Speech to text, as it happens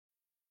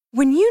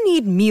When you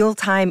need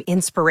mealtime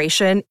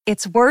inspiration,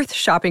 it's worth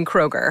shopping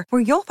Kroger,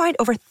 where you'll find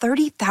over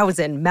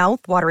 30,000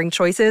 mouth-watering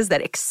choices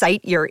that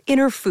excite your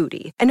inner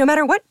foodie. And no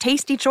matter what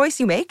tasty choice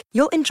you make,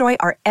 you'll enjoy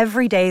our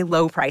everyday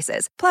low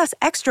prices, plus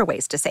extra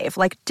ways to save,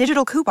 like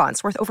digital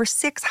coupons worth over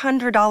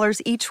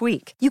 $600 each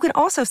week. You can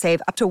also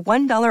save up to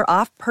 $1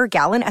 off per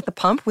gallon at the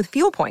pump with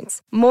fuel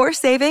points. More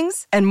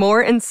savings and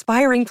more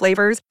inspiring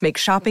flavors make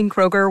shopping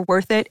Kroger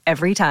worth it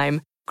every time.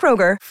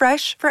 Kroger,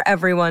 fresh for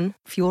everyone.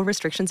 Fuel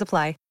restrictions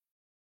apply.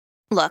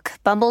 Look,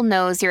 Bumble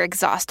knows you're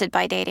exhausted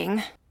by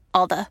dating.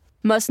 All the,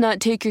 must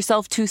not take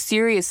yourself too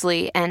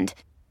seriously, and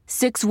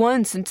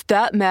 6'1" since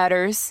that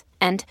matters,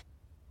 and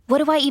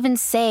what do I even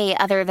say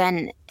other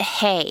than,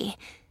 hey?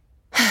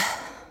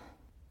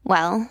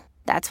 Well,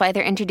 that's why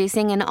they're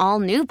introducing an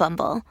all-new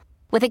Bumble,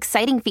 with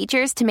exciting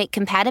features to make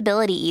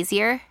compatibility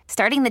easier,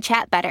 starting the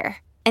chat better,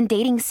 and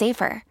dating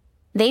safer.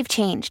 They've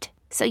changed,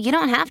 so you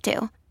don't have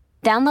to.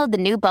 Download the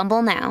new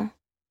Bumble now.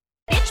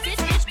 Bitch, bitch,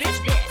 bitch, bitch,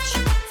 bitch.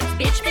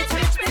 Bitch, bitch,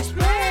 bitch, bitch,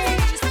 bitch.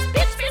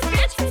 Bitch, bitch,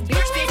 bitch,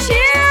 bitch, bitch.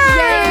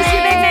 Cheers,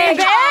 you big name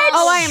bitch.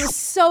 Oh, I am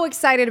so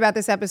excited about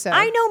this episode.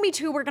 I know, me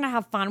too. We're going to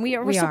have fun.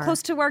 We're so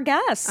close to our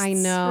guests. I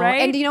know.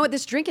 Right? And you know what?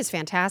 This drink is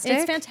fantastic.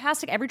 It's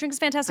fantastic. Every drink is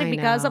fantastic I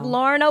because of know.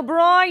 Lauren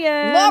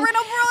O'Brien. Lauren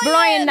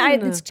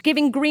O'Brien! It's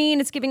giving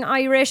green. It's giving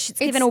Irish. It's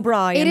giving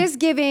O'Brien. It is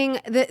giving.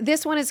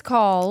 This one is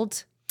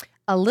called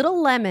A Little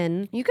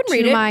Lemon. You can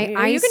read it.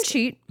 You can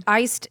cheat.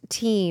 Iced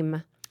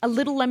Team. A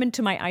Little Lemon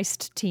to my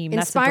iced team.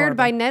 That's Inspired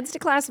by adorable. Ned's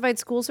Declassified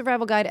School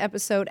Survival Guide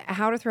episode,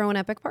 How to Throw an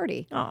Epic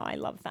Party. Oh, I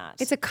love that.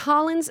 It's a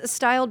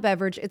Collins-styled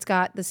beverage. It's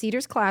got the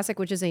Cedars Classic,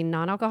 which is a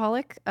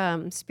non-alcoholic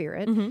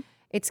spirit. Mm-hmm.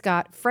 It's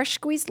got fresh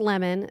squeezed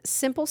lemon,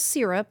 simple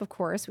syrup, of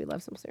course. We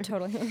love simple syrup.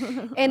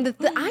 Totally. And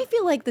I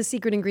feel like the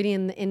secret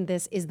ingredient in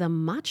this is the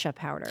matcha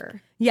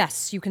powder.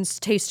 Yes, you can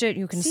taste it.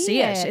 You can See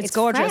see it. it. It's It's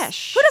gorgeous.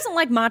 fresh. Who doesn't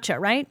like matcha,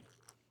 right?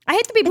 I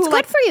hate the people It's who good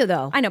like for you,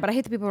 though. I know, but I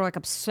hate the people who are like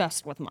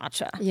obsessed with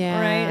matcha. Yeah,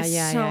 right? It's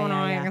yeah, so yeah,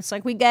 annoying. yeah. It's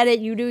like, we get it,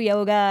 you do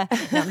yoga.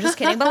 No, I'm just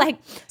kidding. But like,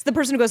 it's the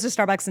person who goes to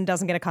Starbucks and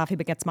doesn't get a coffee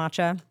but gets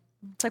matcha.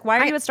 It's like, why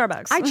are you at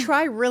Starbucks? I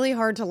try really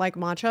hard to like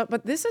matcha,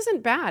 but this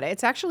isn't bad.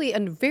 It's actually a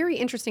very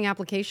interesting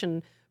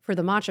application for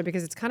the matcha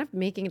because it's kind of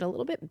making it a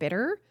little bit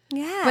bitter.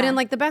 Yeah. But in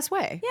like the best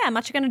way. Yeah,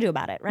 matcha gonna do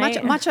about it, right?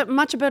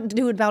 Matcha about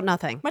do about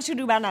nothing. Matcha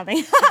do about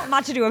nothing.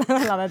 Matcha do about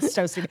nothing. That's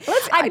so stupid.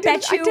 I did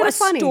bet you a a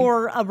funny.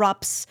 store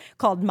erupts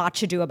called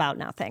Matcha do about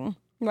nothing.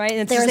 Right?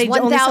 It's There's just they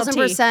only sell tea.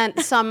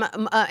 1,000% some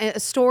a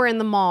store in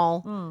the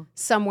mall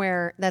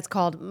somewhere that's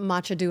called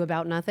Matcha Do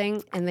About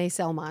Nothing, and they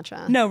sell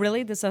matcha. No,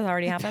 really? This has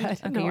already happened?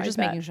 Okay, No, you're I just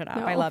bet. making shit up.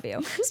 No. I love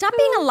you. Stop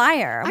being a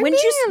liar. I'm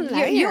Wouldn't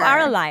being a You liar. are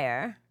a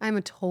liar. I'm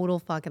a total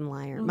fucking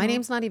liar. My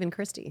name's not even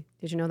Christy.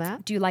 Did you know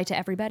that? Do you lie to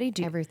everybody?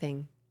 Do you,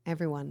 Everything.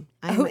 Everyone.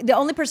 the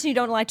only person you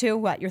don't lie to,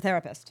 what? Your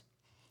therapist.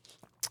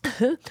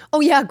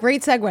 Oh yeah,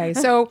 great segue.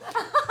 So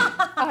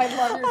I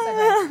love your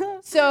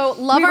segue. So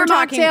love We our were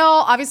talking-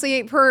 mocktail.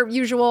 Obviously, per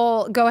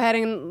usual, go ahead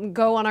and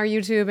go on our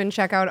YouTube and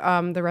check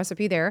out the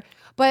recipe there.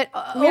 But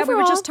Yeah, we were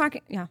overall- just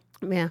talking. Yeah.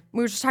 Yeah,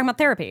 We were just talking about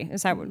therapy.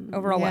 Is that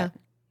overall yeah, what?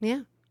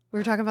 yeah. We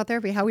were talking about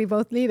therapy, how we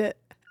both need it.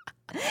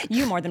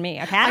 You more than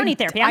me. Okay, I don't need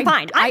therapy. I'm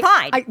fine. I'm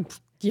fine.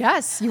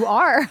 Yes, you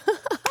are.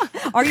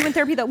 Are you in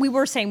therapy though? We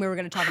were saying we were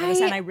going to talk about this,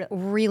 and I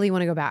really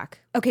want to go back.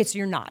 okay, so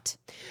you're not.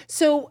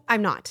 So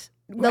I'm not.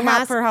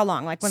 For how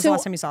long? Like when's the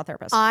last time you saw a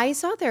therapist? I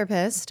saw a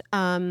therapist.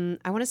 I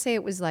want to say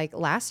it was like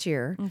last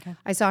year. Okay.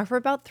 I saw her for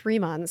about 3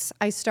 months.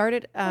 I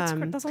started.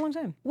 That's a long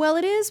time. Well,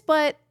 it is,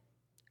 but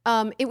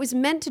it was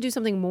meant to do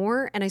something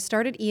more. And I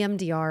started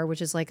EMDR,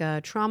 which is like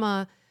a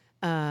trauma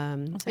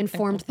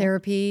informed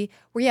therapy,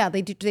 where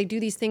they do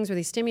these things where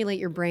they stimulate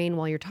your brain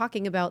while you're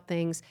talking about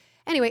things.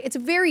 Anyway, it's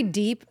very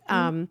deep.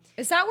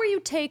 Is that where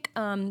you take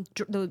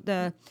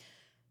the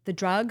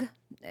drug?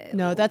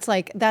 No, that's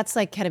like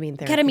ketamine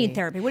therapy. Ketamine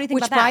therapy. What do you think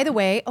Which, about that? by the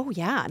way,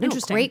 no,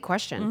 Interesting. great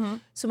question.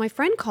 So my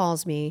friend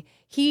calls me.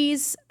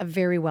 He's a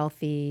very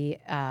wealthy.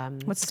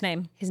 What's his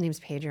name? His name's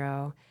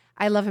Pedro.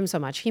 I love him so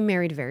much. He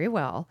married very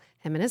well,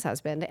 him and his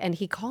husband. And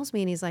he calls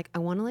me and he's like, I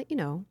want to let you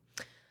know,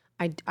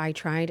 I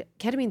tried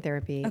ketamine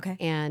therapy. Okay.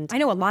 And I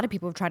know a lot of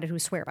people have tried it who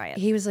swear by it.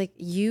 he was like,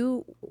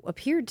 you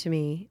appeared to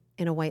me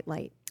in a white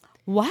light.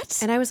 What?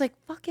 And I was like,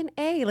 fucking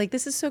A, like,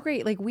 this is so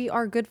great. Like, we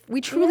are good.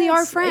 We truly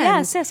are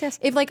friends. Yes.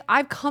 If like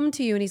I've come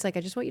to you and he's like, I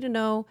just want you to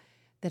know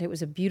that it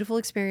was a beautiful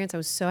experience. I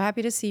was so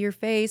happy to see your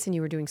face and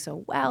you were doing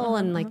so well.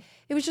 And like,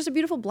 it was just a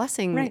beautiful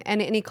blessing. Right. And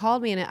he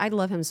called me and I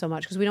love him so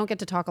much because we don't get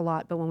to talk a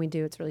lot, but when we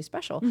do, it's really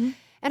special. And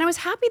I was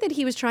happy that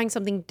he was trying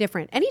something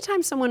different.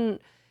 Anytime someone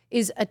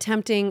is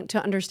attempting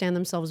to understand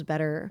themselves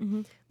better,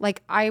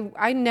 like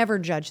I never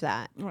judge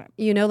that. Right.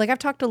 You know, like I've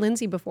talked to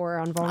Lindsay before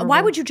on Vulnerable.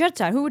 Why would you judge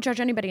that? Who would judge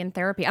anybody in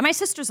therapy? My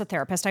sister's a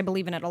therapist. I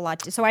believe in it a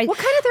lot. So What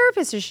kind of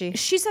therapist is she?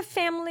 she's a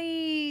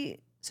family.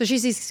 So she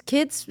sees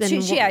kids?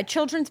 And She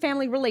children's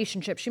family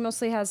relationship. She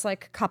mostly has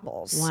like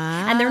couples. Wow.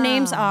 And their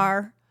names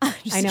are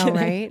I know,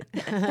 right?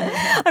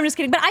 I'm just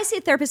kidding. But I see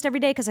a therapist every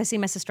day because I see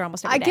my sister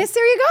almost every day. I guess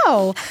there you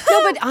go.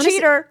 No, but honestly,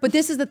 Cheater. but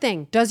this is the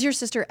thing. Does your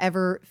sister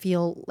ever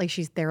feel like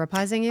she's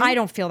therapizing you? I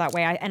don't feel that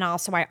way.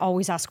 I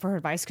always ask for her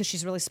advice because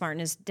she's really smart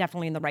and is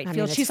definitely in the right I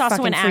field. mean, She's it's also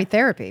fucking an free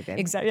therapy, babe.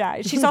 Exactly.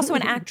 Yeah, she's also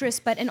an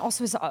actress, and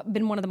also has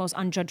been one of the most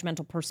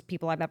unjudgmental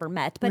people I've ever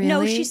met. But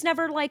no, Really? she's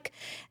never like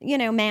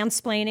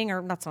mansplaining,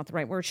 or that's not the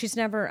right word. She's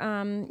never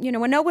a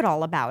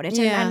know-it-all about it,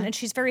 and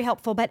she's very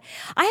helpful. But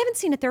I haven't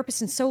seen a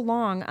therapist in so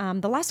long.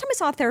 The last time I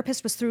saw a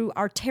therapist was through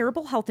our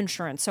terrible health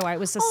insurance. So I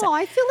was.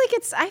 I feel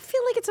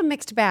like it's a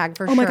mixed bag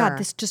for sure. Oh my God!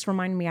 This just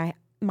reminded me.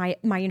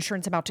 My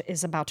insurance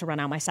is about to run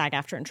out. My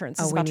SAG-AFTRA insurance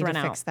is about to run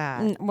out. Fix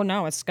that. Well,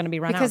 no, it's going to be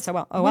run out. So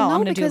I'm no,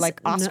 going to do because-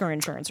 like Oscar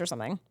insurance or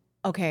something.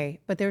 Okay,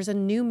 but there's a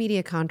new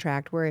media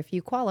contract where if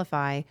you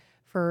qualify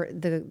for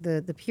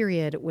the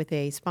period with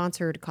a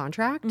sponsored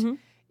contract,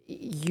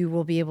 you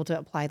will be able to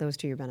apply those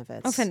to your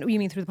benefits. Oh, you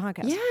mean through the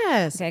podcast?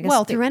 Yes. Okay, I guess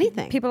well, through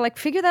anything. People are like,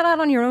 figure that out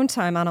on your own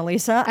time,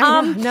 Annalisa.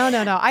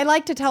 No. I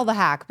like to tell the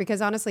hack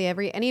because honestly,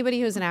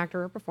 anybody who's an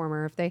actor or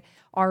performer, if they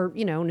are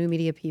new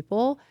media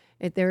people,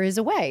 there is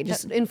a way.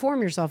 Just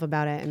inform yourself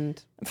about it,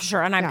 and For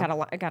sure, and I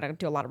got to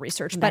do a lot of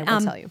research. But I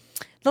will tell you.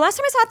 The last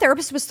time I saw a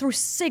therapist was through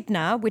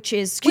Cigna, which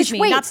is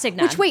not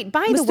Cigna.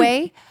 By the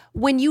way,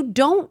 when you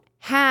don't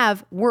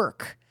have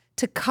work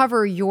to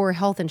cover your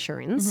health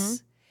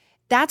insurance,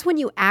 that's when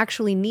you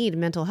actually need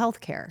mental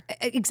health care.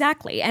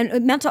 Exactly. And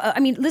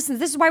listen,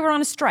 this is why we're on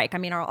a strike.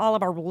 All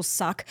of our rules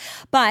suck.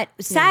 But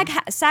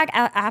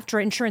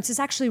SAG-AFTRA insurance is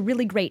actually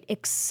really great,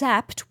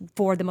 except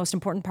for the most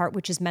important part,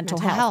 which is mental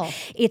health.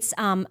 It's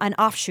an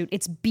offshoot.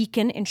 It's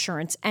Beacon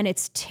Insurance, and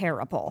it's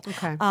terrible.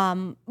 Okay.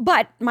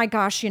 But my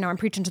gosh, I'm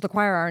preaching to the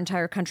choir. Our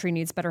entire country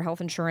needs better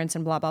health insurance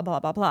and blah, blah, blah,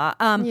 blah, blah.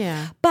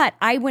 But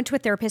I went to a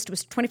therapist. It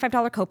was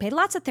 $25 copay.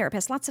 Lots of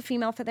therapists, lots of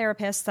female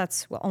therapists.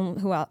 That's who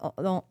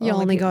You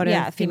only go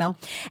to female.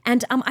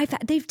 And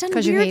they've done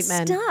you weird hate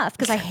men. stuff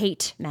because I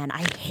hate men.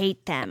 I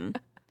hate them.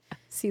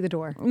 See the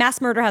door. Mass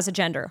murder has a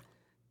gender.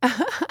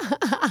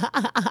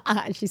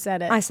 She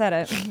said it. I said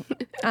it.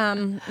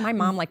 My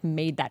mom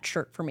made that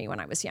shirt for me when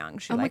I was young.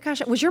 Oh my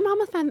gosh, was your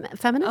mom a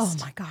feminist?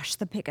 Oh my gosh,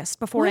 the biggest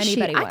before Was she?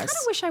 anybody was. I kind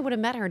of wish I would have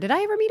met her. Did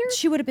I ever meet her?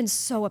 She would have been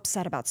so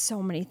upset about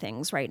so many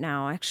things right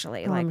now,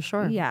 actually. I'm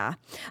sure. Yeah.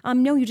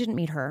 No, you didn't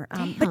meet her.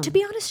 But to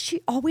be honest,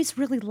 she always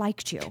really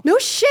liked you. No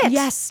shit.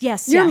 Yes.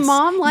 Your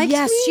mom liked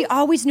Yes, me? she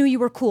always knew you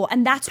were cool.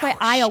 And that's why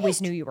I always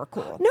knew you were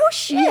cool. No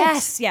shit.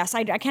 Yes.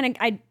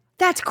 I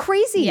That's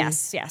crazy.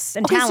 Yes.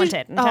 And Okay, so-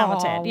 talented.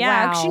 Oh,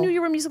 Yeah. wow. She knew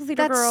you were a musical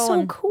theater That's girl.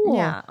 so cool.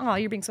 Yeah. Oh,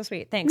 you're being so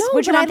sweet. Thanks. No,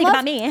 What'd your but mom I think love-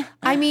 about me?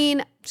 I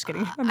mean, Just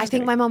kidding. I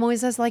think my mom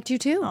always has liked you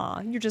too.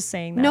 Aw, you're just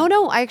saying that.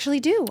 No, I actually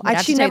do. have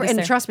She to tell never, this and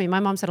there. trust me, my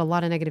mom said a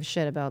lot of negative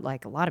shit about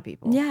a lot of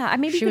people. Yeah,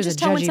 maybe She you was can just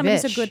a tell when judgy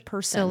somebody's a bitch. good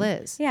person. Still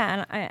is.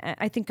 Yeah, and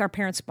I think our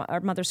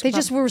mothers. They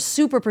just were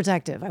super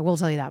protective. I will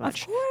tell you that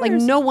much. Like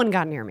course. no one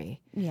got near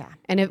me. Yeah.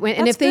 And if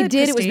That's they good,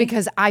 did, it was Christy.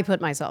 because I put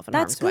myself in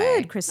That's harm's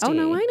way. good, Christy. Oh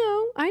no,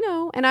 I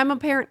know. And I'm a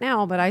parent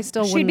now, but I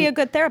still She'd wouldn't. be a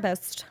good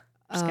therapist.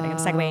 Just kidding. I'm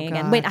segueing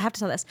again. God. Wait, I have to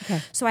tell this.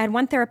 Okay. So I had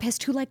one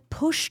therapist who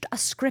pushed a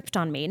script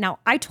on me. Now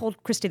I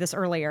told Christy this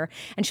earlier,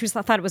 and she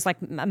thought it was like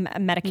a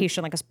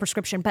medication, like a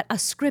prescription, but a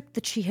script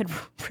that she had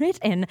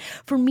written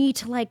for me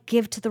to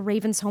give to the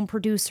Ravens home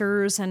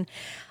producers, and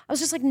I was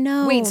just like,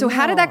 no. Wait, so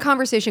how did that no.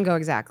 conversation go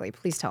exactly?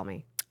 Please tell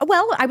me.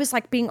 Well, I was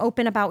being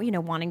open about,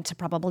 wanting to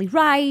probably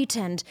write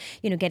and,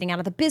 getting out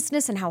of the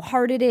business and how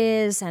hard it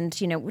is and,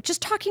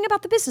 just talking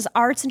about the business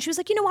arts. And she was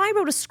like, I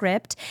wrote a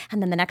script.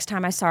 And then the next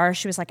time I saw her,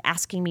 she was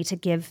asking me to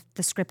give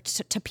the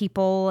script to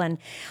people. And,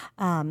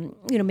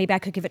 maybe I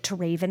could give it to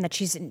Raven, that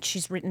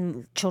she's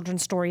written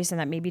children's stories and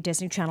that maybe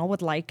Disney Channel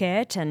would like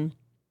it. And,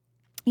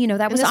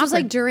 that was This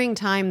awkward. was during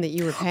time that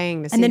you were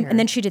paying to see and her.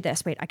 then she did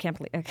this. Wait, I can't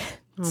believe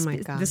Oh my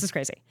God. This is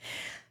crazy.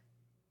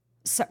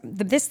 So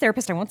this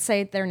therapist, I won't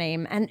say their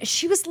name, and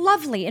she was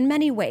lovely in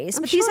many ways,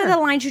 but these are the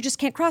lines you just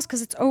can't cross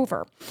because it's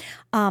over.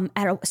 At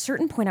a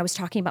certain point, I was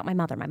talking about my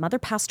mother. My mother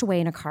passed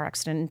away in a car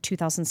accident in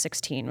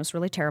 2016. It was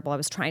really terrible. I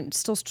was trying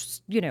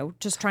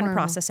to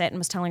process it and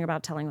was telling her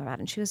about it.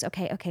 And she was,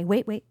 okay,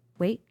 wait,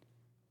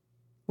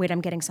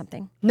 I'm getting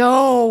something.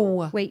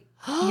 No. Wait,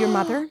 your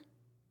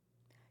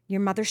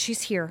mother,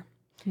 she's here.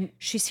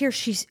 She's here.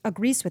 She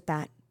agrees with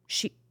that.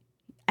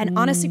 And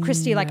honestly,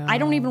 Christy, I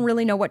don't even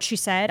really know what she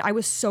said. I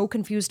was so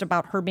confused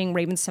about her being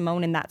Raven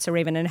Simone and That's a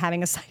Raven and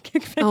having a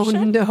psychic fiction. Oh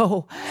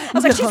no. I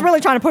was like, she's really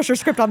trying to push her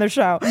script on the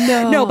show.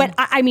 No, but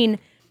I mean,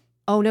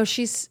 Oh no,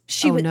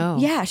 no.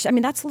 Yeah,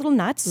 that's a little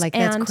nuts.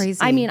 That's crazy.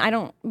 I mean, I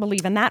don't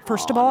believe in that,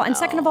 first of all. And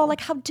second of all,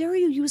 how dare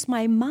you use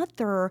my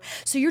mother?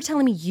 So you're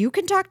telling me you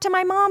can talk to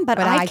my mom, but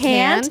I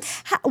can't?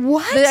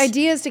 What? The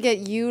idea is to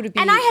get you to be.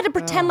 And I had to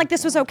pretend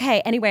this was okay.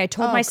 Anyway, I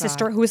told my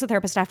sister, who was a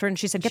therapist after, and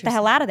she said, get the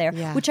hell out of there,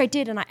 which I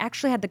did. And I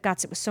actually had the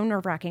guts. It was so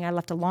nerve-wracking. I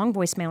left a long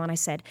voicemail and I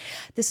said,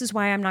 this is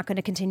why I'm not going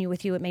to continue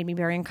with you. It made me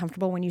very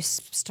uncomfortable when you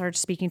started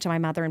speaking to my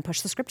mother and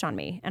pushed the script on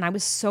me. And I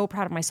was so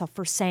proud of myself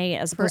for saying it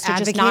as opposed to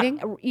just not.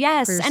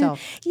 Yes. For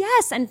yourself.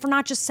 Yes, and for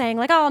not just saying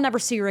I'll never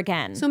see her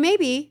again. So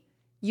maybe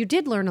you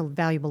did learn a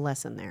valuable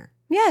lesson there.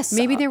 Yes.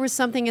 Maybe there was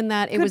something in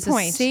that. It Good was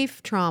point. a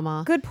safe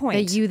trauma. Good point.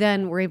 That you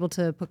then were able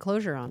to put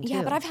closure on. Yeah,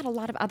 too. but I've had a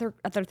lot of other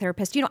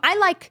therapists. You know, I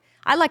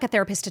like a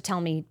therapist to tell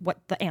me what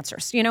the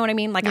answers. You know what I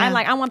mean? Like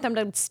I want them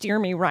to steer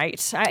me right.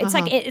 It's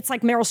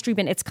like Meryl Streep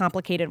in It's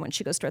Complicated when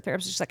she goes to a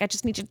therapist. She's like, I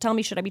just need you to tell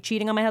me, should I be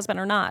cheating on my husband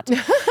or not?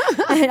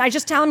 And I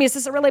just tell me, is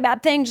this a really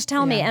bad thing? Just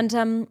tell me. And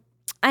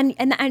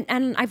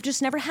I've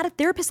just never had a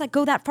therapist like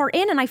go that far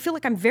in, and I feel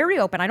like I'm very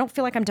open. I don't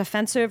feel like I'm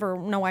defensive or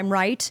no, I'm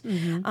right.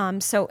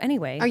 So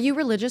anyway, Are you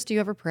religious? Do you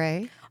ever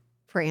pray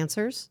for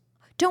answers?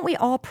 don't we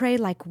all pray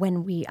like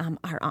when we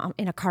are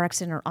in a car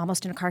accident or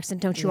almost in a car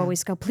accident? Don't you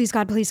always go, please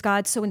God, please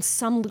God? So in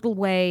some little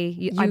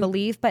way, I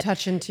believe, but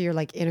touch into your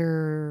like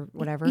inner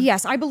whatever.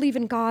 yes, I believe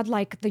in God,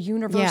 like the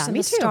universe Yeah, and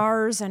me the too.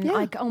 stars, and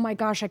like, oh my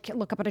gosh, I can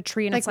look up at a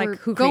tree and Like it's like, we're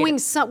who going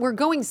created? we're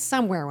going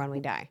somewhere when we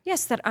die.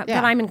 Yes, that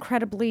I'm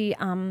incredibly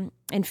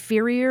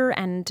inferior,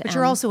 and But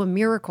you're also a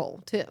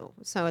miracle too.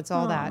 So it's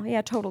all that.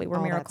 yeah, totally, we're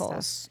all that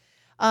miracles.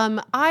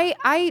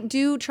 I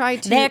do try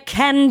to. There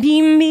can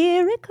be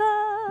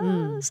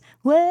miracles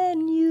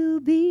when you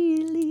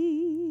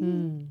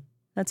believe.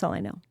 That's all I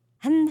know.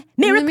 And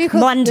miracle,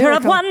 wonder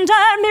of wonder,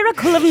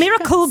 miracle of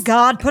miracle,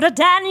 God put a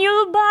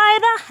Daniel by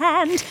the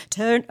hand.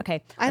 Turn.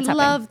 Okay, I what's love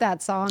happening?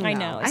 that song. I though.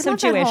 know. It's I so love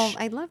that Jewish. whole-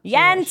 I love Jewish.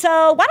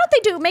 Yentl. Why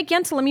don't they make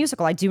Yentl a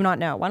musical? I do not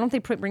know. Why don't they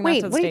bring that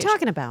Wait, to the what are you stage?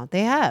 talking about?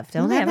 They have.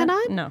 Don't they they have that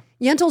haven't? on? No.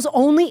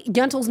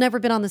 Yentle's never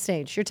been on the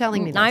stage. You're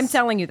telling me this. I'm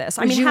telling you this.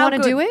 I Would mean, you how wanna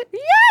good- do it?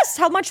 Yes.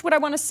 How much would I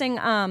want to sing?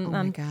 Oh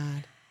my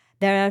God.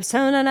 There are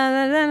so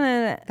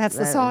That's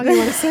the song you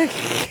want to sing.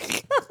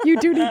 You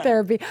do need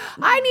therapy.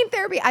 I need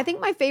therapy. I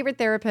think my favorite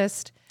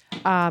therapist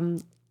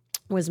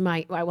was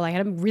I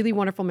had a really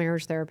wonderful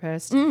marriage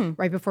therapist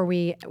right before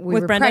we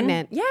were Brendan?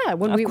 pregnant. Yeah,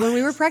 when we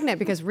were pregnant,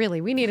 because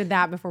really we needed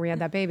that before we had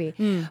that baby.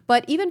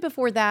 But even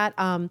before that,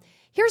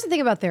 here's the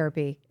thing about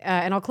therapy,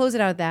 and I'll close it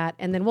out at that,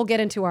 and then we'll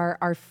get into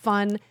our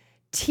fun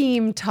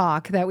team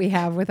talk that we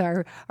have with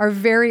our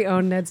very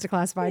own Ned's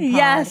Declassified pod.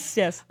 Yes.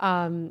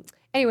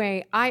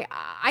 Anyway,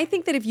 I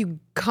think that if you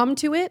come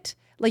to it,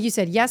 like you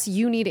said, yes,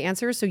 you need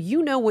answers, so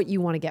you know what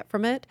you want to get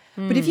from it.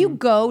 But if you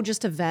go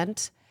just to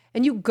vent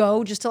and you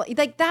go just to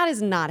like that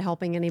is not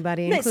helping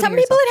anybody. Some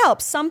people it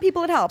helps. Some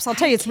people it helps. I'll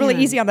tell you, it's really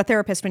easy on the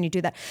therapist when you do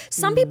that.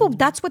 Some people,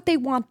 that's what they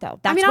want, though.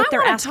 That's what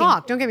they're I want asking. to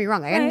talk. Don't get me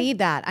wrong. I need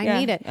that. I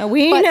need it.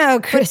 We know,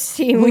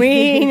 Christy.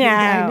 We know.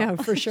 I know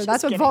for sure.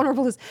 That's what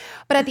vulnerable is.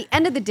 But at the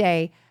end of the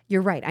day,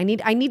 you're right. I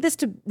need this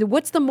to.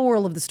 What's the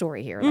moral of the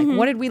story here? Like,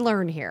 what did we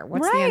learn here?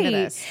 What's the end of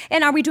this?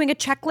 And are we doing a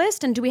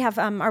checklist? And do we have?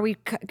 Are we,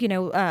 breaking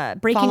our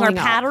Following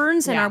up.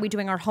 patterns? And Yeah. are we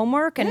doing our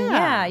homework? And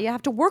you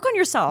have to work on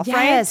yourself,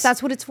 right? Yes,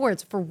 that's what it's for.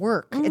 It's for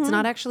work. It's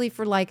not actually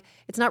for like.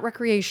 It's not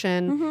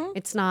recreation.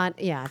 It's not.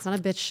 Yeah, it's not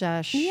a bitch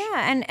sesh.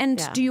 Yeah,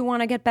 and do you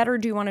want to get better?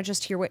 Do you want to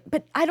just hear what?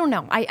 But I don't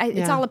know.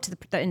 It's all up to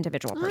the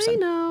individual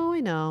person. I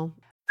know.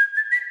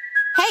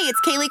 Hey,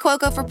 it's Kaylee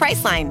Cuoco for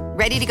Priceline.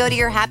 Ready to go to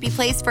your happy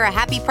place for a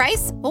happy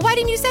price? Well, why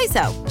didn't you say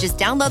so? Just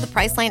download the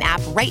Priceline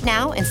app right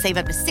now and save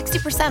up to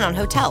 60% on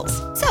hotels.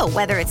 So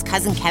whether it's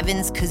Cousin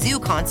Kevin's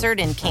Kazoo Concert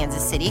in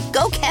Kansas City,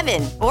 go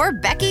Kevin, or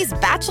Becky's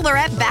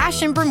Bachelorette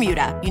Bash in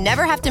Bermuda, you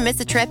never have to miss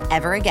a trip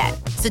ever again.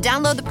 So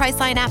download the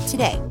Priceline app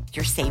today.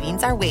 Your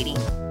savings are waiting.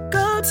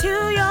 Go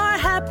to your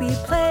happy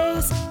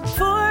place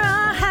for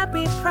a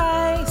happy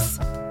price.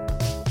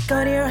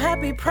 Go to your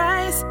happy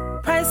price,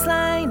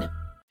 Priceline.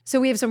 So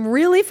we have some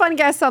really fun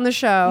guests on the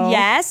show.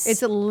 Yes.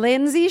 It's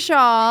Lindsay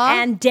Shaw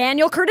And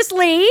Daniel Curtis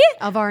Lee.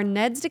 of our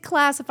Ned's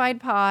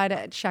Declassified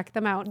pod. Check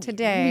them out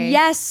today.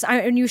 Yes,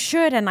 and you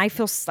should. And I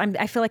feel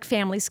like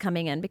family's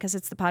coming in because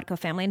it's the Podco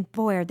family. And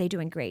boy, are they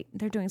doing great.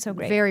 They're doing so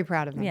great. Very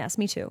proud of them. Yes,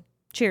 me too.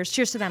 Cheers.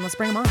 Cheers to them. Let's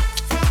bring them on.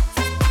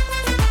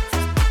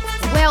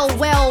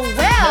 Well.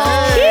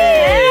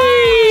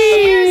 Cheers.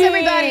 Cheers,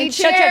 everybody.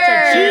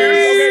 Cheers.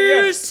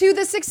 Cheers. To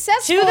the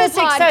successful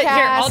podcast. Here,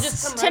 I'll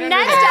just come To right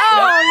next. under here.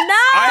 Oh, no.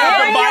 I have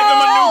to buy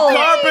them a new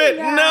carpet.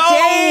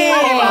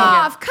 Cut him No.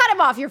 off. Cut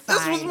him off. You're fine.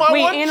 This was my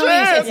Wait, one Annalise,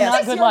 chance. it's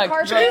not good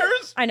luck.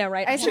 Cheers. I know,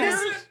 right? Cheers.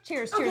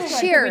 Cheers.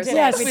 Cheers.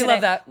 Yes, we did love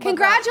it. that.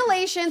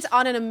 Congratulations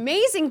on an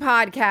amazing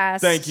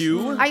podcast. Thank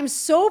you. I'm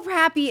so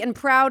happy and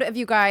proud of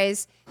you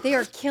guys. They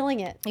are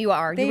killing it. You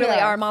are. They You really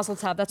are. are. Mazel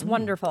tov. That's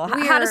wonderful.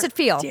 We How are- does it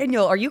feel?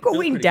 Daniel, are you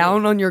going pretty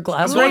down good. on your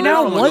glass I'm right going now?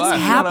 down on the What's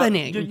glass.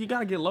 happening? You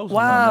gotta get low.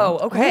 Wow.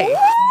 Okay.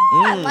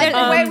 I like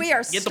the way we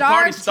are Get the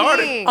party started.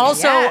 starting.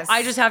 Also, Yes.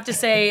 I just have to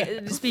say,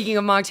 speaking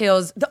of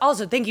mocktails,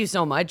 also thank you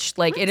so much.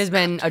 Like, it has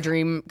been a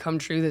dream come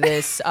true to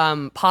this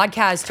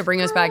podcast to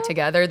bring us back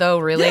together, though.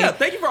 Really, Yeah,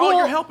 thank you for all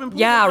your help and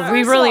yeah,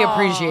 we really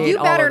appreciate. You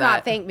all better of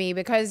not that. thank me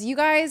because you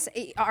guys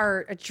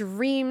are a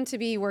dream to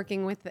be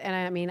working with. And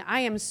I mean,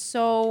 I'm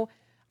so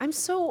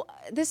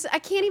this. I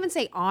can't even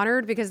say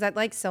honored because that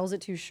like sells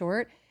it too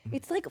short.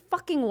 It's like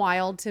fucking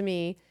wild to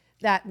me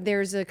that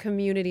there's a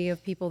community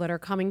of people that are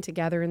coming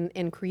together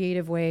in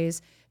creative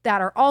ways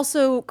that are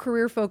also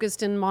career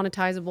focused and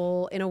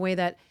monetizable in a way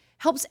that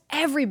helps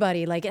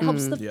everybody. Like it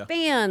helps the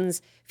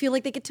fans feel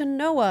like they get to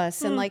know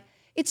us and like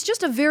it's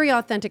just a very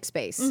authentic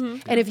space.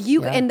 And if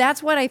you and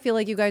that's what I feel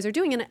like you guys are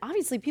doing. And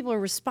obviously people are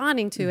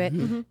responding to it.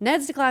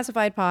 Ned's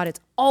Declassified Pod, it's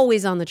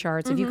always on the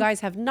charts. If you guys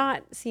have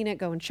not seen it,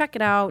 go and check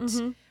it out.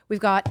 We've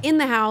got In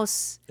the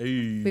House.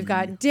 We've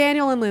got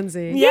Daniel and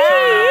Lindsay.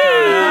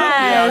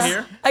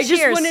 I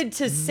just wanted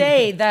to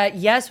say that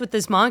yes, with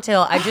this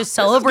mocktail, I just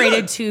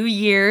celebrated 2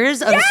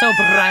 years of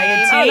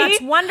sobriety. Oh,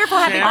 that's wonderful.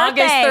 Happy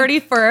August birthday.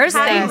 31st.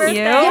 Happy Thank birthday.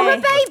 you. You're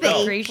a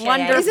baby. Appreciate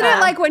Wonderful. Isn't it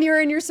like when you're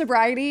in your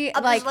sobriety,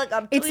 like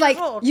I'm 2 it's years like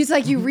old. it's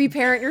like you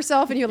reparent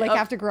yourself and you like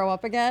have to grow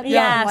up again?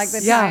 Yes. Like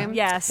the Yeah. time.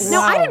 Yes.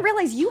 No, I Wow. didn't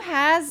realize you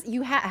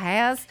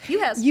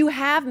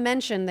have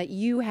mentioned that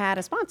you had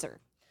a sponsor.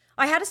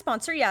 I had a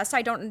sponsor, yes.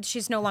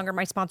 She's no longer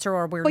my sponsor,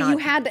 or we're But not. you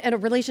had a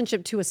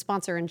relationship to a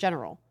sponsor in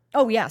general.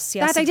 Oh, yes.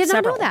 That I did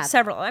not know that.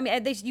 Several. I mean,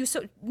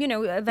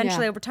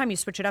 eventually over time you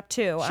switch it up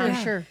too.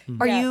 Sure.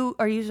 Are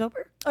you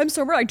sober? I'm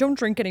sober. I don't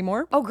drink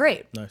anymore. Oh,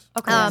 great. Nice.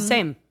 Okay.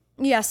 Same.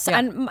 Yes,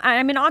 and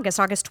I'm in August.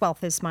 August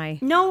 12th is my.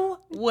 No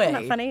way.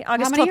 Isn't that funny?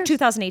 August many 12th, years?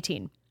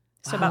 2018.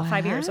 So about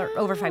 5 years, or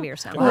over 5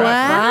 years now.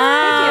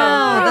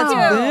 Wow. Thank you.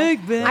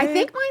 That's big. I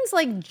think mine's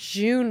like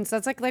June. So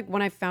that's like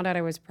when I found out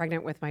I was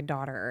pregnant with my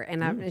daughter.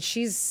 And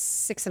she's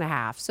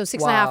 6.5. So 6.5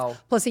 Wow.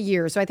 plus a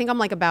year. So I think I'm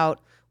like about,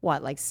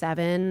 like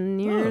 7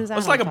 years? I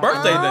It's don't like a know.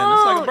 birthday then.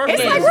 It's like a birthday.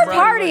 It's like we're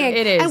partying.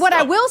 It is. And what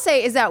I will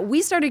say is that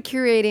we started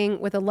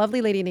curating with a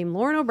lovely lady named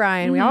Lauren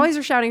O'Brien. We always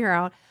are shouting her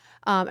out.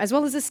 As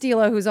well as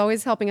Estila, who's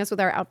always helping us with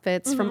our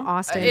outfits from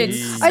Austin. It's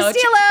such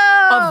a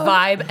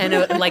vibe, and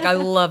I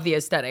love the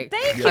aesthetic.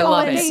 Thank you. I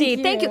love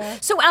it. Thank you.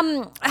 So, how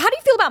do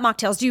you feel about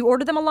mocktails? Do you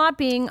order them a lot?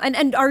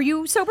 And are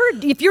you sober?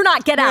 If you're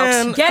not, get out.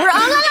 Man.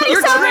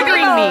 You're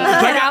triggering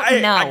me. Get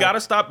out now. I gotta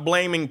stop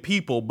blaming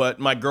people, but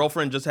my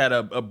girlfriend just had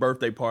a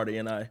birthday party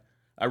and I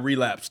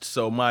relapsed,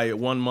 so my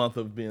 1 month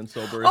of being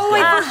sober is Oh,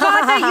 I gone.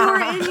 forgot that you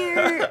were in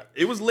here.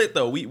 It was lit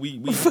though. We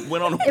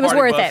went on a party was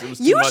worth bus. it. It was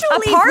too much.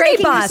 Usually party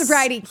breaking bus. your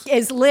sobriety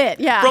is lit.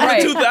 Yeah. From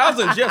Right. the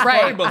 2000s, yes, Right,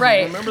 party buses.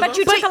 right. Remember But those?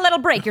 you took a little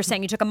break. You're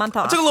saying you took a month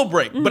off. I took a little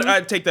break, but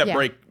I take that Yeah.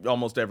 break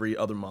almost every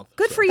other month.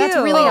 Good so. for you. That's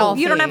really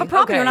healthy. You don't have a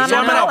problem. Okay. You're not So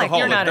an I'm an alcoholic. alcoholic.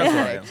 You're not That's a-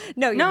 what I am.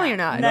 No, You're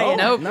not. No,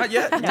 Nope. not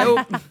yet.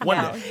 Nope. One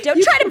day.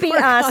 Don't try to beat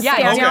us, Yeah,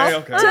 Daniel.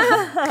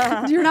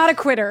 Okay. You're not a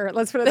quitter.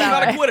 Let's put it I'm that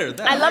not way. a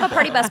quitter. I love a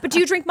party bus, but do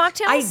you drink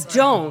mocktails? I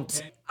don't.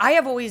 I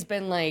have always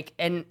been like,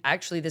 and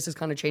actually this is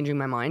kind of changing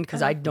my mind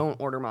because I don't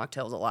order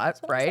mocktails a lot,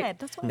 right? said.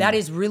 That's what I That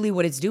is really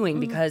what it's doing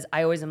because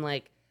I always am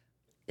like,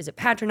 is it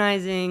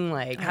patronizing?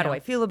 Like, how do I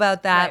feel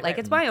about that? Like,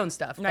 it's my own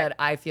stuff that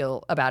I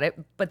feel about it,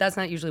 but that's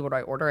not usually what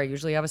I order. I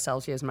usually have a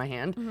Celsius in my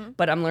hand,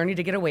 but I'm learning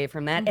to get away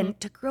from that and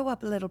to grow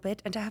up a little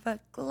bit and to have a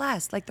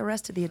glass like the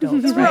rest of the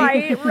adults,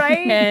 right?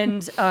 Right.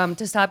 And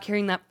to stop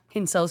carrying that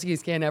in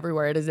Celsius can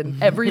everywhere. It is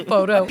in every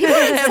photo,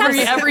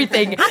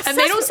 everything. And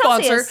they don't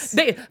sponsor.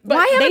 Celsius.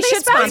 Why haven't they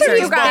should sponsored sponsor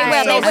you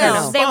guys? They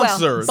will. They will.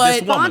 Sponsor But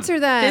this woman. Sponsor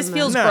them. This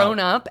feels No. grown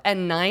up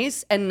and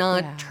nice and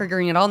not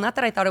triggering at all. Not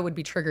that I thought it would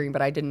be triggering,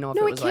 but I didn't know if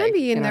No, it it was can like,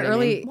 be in you know the what I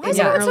mean? early. Why in is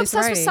the everyone so early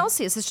obsessed with sobriety.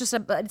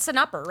 Celsius? It's an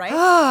upper, right?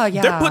 Oh,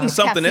 yeah. They're putting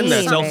something in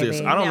that Caffeine, Celsius.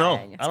 baby. I don't know.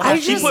 Yeah. I don't know. I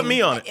She just- put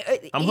me on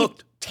it. I'm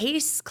hooked.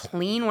 Tastes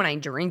clean when I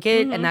drink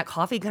it, and that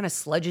coffee kind of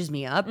sludges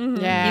me up. Yeah.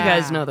 You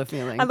guys know the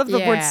feeling. I love the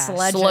word Yeah.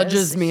 sludges.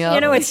 Sludges me up.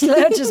 You know, it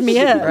sludges me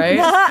up. right?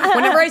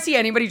 Whenever I see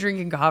anybody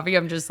drinking coffee,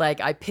 I'm just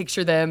like, I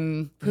picture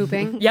them.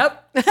 Pooping.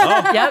 Yep.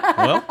 Yep.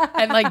 Well,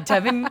 And like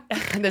Devin,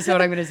 this is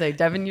what I'm going to say.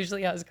 Devin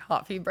usually has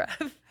coffee breath.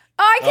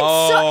 I can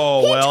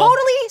Oh, he well.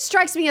 totally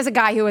strikes me as a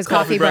guy who has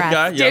coffee breath.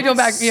 guy. Yeah. Daniel,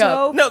 back me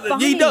up. No,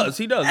 he does.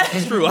 He does.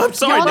 It's true. I'm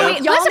sorry, Y'all Devin.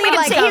 need- y'all Listen, we need didn't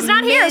like say a he's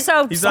not here,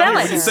 so He's spell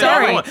not it. here. He said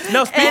Sorry. everyone.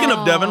 Now, speaking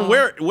of Devin,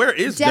 where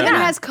is Devin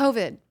Devin? has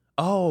COVID.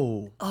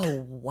 Oh,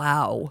 Oh,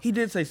 wow. he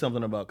did say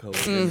something about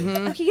COVID.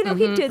 didn't he? You know,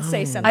 he did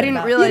say something. I didn't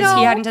about realize You know-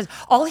 he hadn't tested.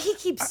 All he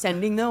keeps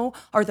sending though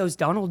are those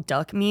Donald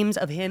Duck memes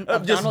of him,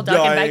 of just Donald Duck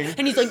and dying. back,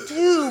 and he's like,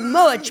 too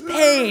much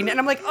pain, and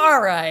I'm like, all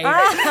right, all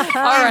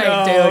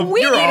right, dude.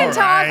 We You're need to all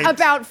talk right.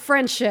 about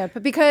friendship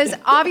because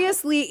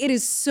obviously it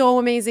is so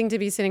amazing to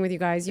be sitting with you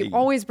guys. You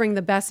always bring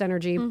the best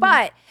energy.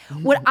 But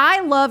what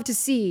I love to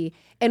see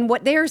and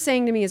what they're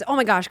saying to me is, oh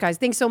my gosh, guys,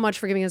 thanks so much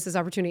for giving us this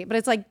opportunity. But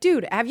it's like,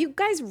 dude, have you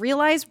guys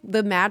realized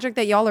the magic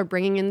that y'all are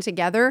bringing in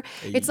together?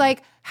 It's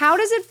like, how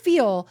does it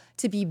feel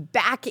to be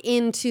back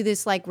into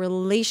this like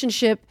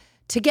relationship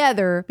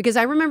together? Because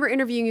I remember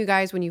interviewing you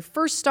guys when you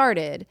first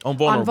started On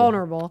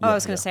Vulnerable. Oh, I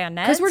was going to say on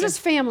Ned's. because we're just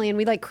family and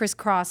we like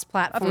crisscross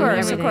platform. and Of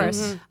everything.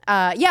 course.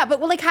 Yeah, but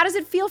well, like, how does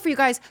it feel for you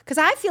guys? Because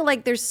I feel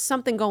like there's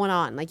something going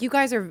on. Like, you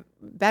guys are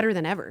better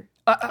than ever.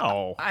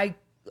 Oh,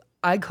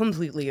 I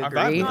completely vibe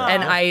agree, with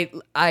that.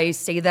 and I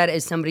say that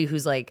as somebody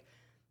who's like,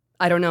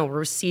 I don't know,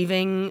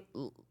 receiving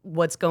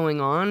what's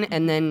going on,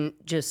 and then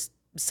just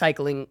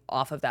cycling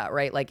off of that,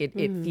 right? Like it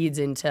feeds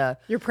into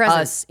Your presence.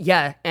 us,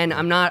 yeah. And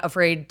I'm not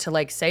afraid to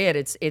like say it.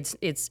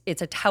 It's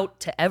a tout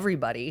to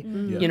everybody.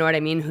 You know what I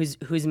mean?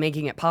 Who's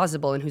making it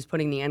possible and who's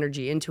putting the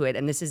energy into it.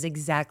 And this is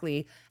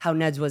exactly how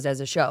Ned's was as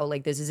a show.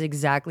 Like this is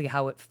exactly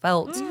how it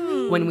felt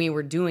when we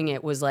were doing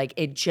it was like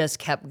it just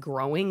kept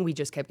growing. We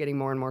just kept getting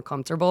more and more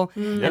comfortable.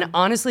 And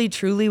honestly,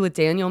 truly with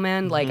Daniel,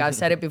 man, like I've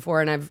said it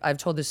before and I've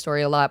told this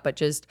story a lot, but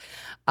just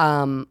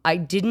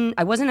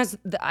I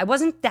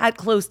wasn't that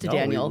close to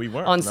Daniel we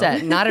weren't, on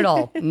set. Not at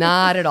all.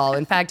 Not at all.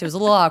 In fact, it was a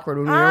little awkward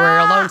when we were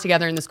alone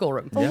together in the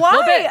schoolroom.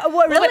 Why?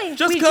 What, really?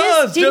 Just We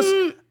cause.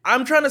 didn't-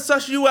 I'm trying to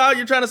suss you out.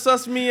 You're trying to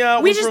suss me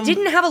out. We just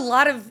didn't have a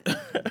lot of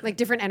Like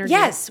different energy.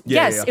 yes.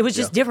 Yeah. It was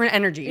just different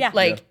energy.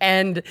 Yeah.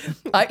 And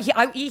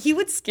he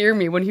would scare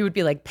me when he would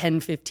be like pen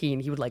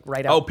 15. He would like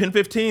write out. Oh, pin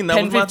 15. That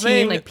Pen was my 15,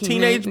 thing. like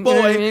Teenage peanut, you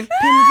know what I boy. mean?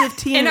 Pin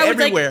 15 and I was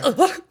everywhere.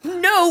 like,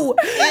 no.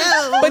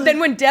 But then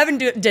when Devin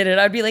did it,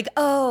 I'd be like,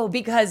 oh,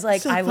 because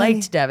like I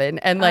liked Devin.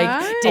 And like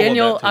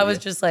Daniel, that too, I was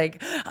yeah. just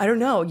like, I don't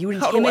know. You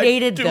How do I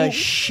intimidated do- the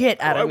shit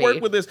out how of do I me.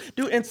 work with this.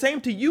 Dude, and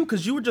same to you,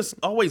 because you were just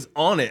always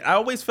on it. I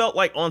always felt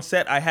like on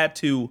set I had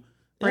to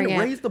Bring it.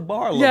 raise the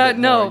bar a little Yeah, bit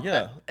no. more.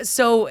 Yeah.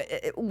 So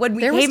when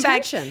we There was came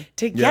back tension.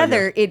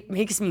 together, it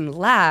makes me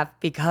laugh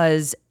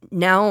because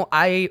now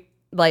I'm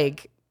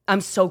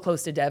so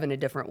close to Dev in a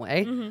different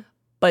way.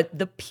 But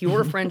the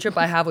pure friendship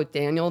I have with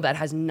Daniel that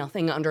has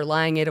nothing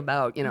underlying it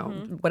about,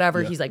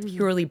 whatever, he's like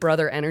purely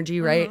brother energy,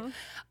 right?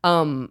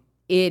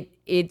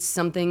 It's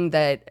something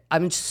that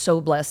I'm just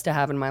so blessed to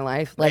have in my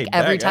life. Like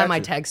every back at time I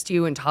you. text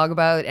you and talk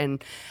about,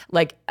 and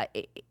like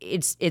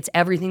it's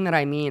everything that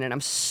I mean, and I'm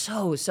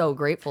so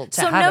grateful to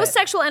So have no it.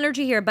 sexual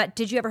energy here, but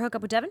did you ever hook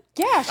up with Devin?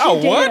 Yeah. She Oh,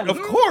 did what? him.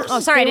 Of course. Oh,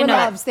 sorry, I They were didn't know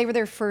that. loves. They were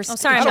their first. Oh,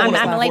 sorry, I don't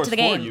I'm wanna late force to the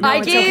for game. you. I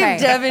it's gave okay.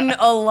 Devin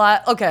a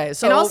lot. Okay,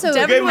 so And also-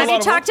 Devin Gave him a was, lot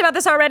Have you talked about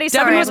this already?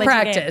 Devin Sorry, was I'm late to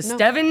the game. practice.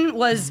 Devin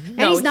was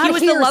he's not he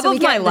was here, the love so we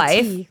of my get the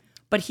life, tea.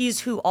 but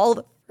he's who all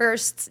the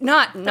first,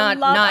 not love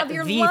of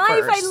your the life.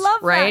 I first,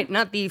 love that. right?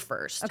 Not the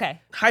first. Okay.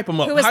 Hype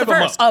him up. Who was Hype the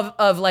him first? up.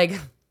 Of like,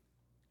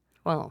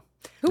 well,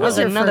 Who that was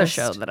your another first?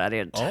 show that I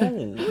did. Oh.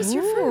 Who's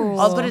your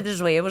first? I'll put it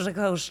this way: it was a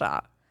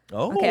co-star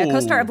Oh. Okay, a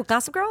co-star of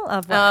Gossip Girl?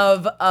 Of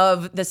what?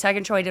 of the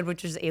second show I did,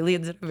 which was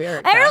Aliens in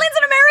America. Aliens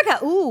in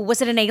America. Ooh,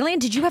 was it an alien?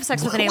 Did you have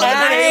sex with an alien?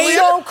 Alien?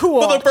 So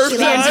cool. For the first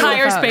The time?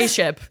 entire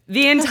spaceship.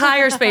 The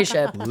entire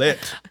spaceship. Lit.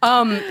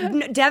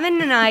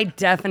 Devin and I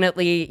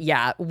definitely,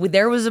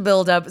 there was a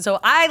buildup. So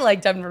I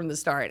liked Devin from the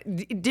start.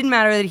 It didn't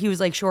matter that he was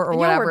like short or And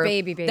y'all whatever. were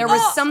baby. There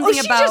was something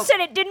she about. just said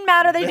it didn't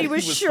matter that he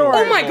was was short.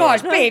 short. Oh my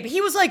gosh, babe! He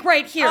was like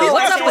right here. He's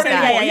What's not up with short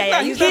that? anymore.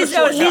 Yeah. He's not a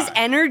short His guy.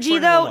 energy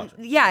Pretty though,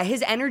 much.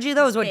 his energy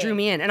though is what drew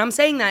me in, and I'm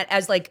saying that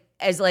as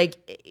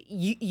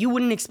you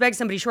wouldn't expect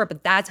somebody short,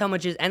 but that's how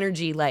much his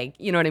energy, like,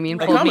 you know what I mean,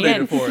 pulled me in,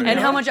 Accommodated for it, and yeah.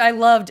 how much I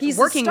loved He's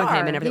working the with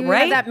star. him and everything. You Right?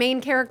 have that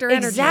main character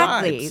energy.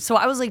 Exactly. Vibes. So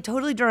I was like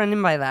totally drawn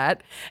in by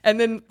that, and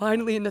then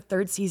finally in the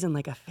third season,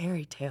 like a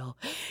fairy tale,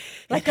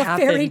 Like it a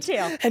fairy happened,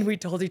 tale. and we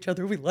told each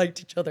other we liked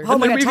each other, Oh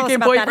and my then God, we tell us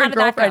became about that. How boyfriend did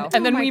that girlfriend, go?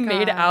 and then Oh my we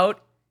made God.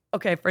 out.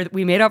 Okay,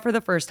 we made out for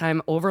the first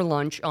time over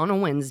lunch on a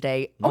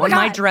Wednesday my on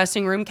my God.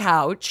 dressing room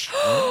couch.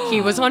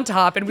 He was on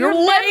top, and we were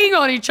laying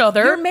on each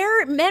other. Your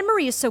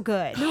memory is so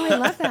good. No, I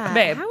love that.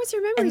 Babe. How was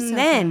your memory And so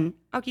then,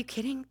 are you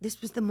kidding?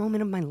 This was the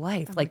moment of my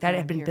life. Like that God,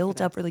 had I'm been here built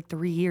for up for like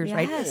 3 years,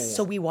 right? Yes.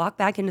 So we walked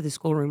back into the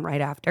schoolroom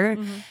right after,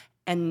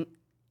 and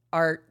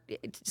our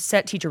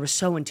set teacher was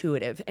so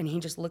intuitive, and he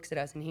just looks at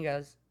us and he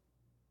goes,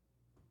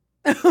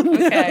 "Okay, all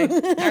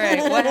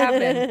right, what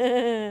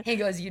happened?" He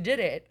goes, "You did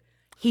it."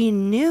 He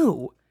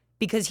knew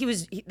because he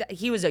was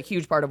a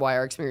huge part of why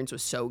our experience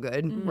was so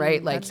good,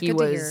 right? Like That's he good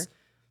to was. hear.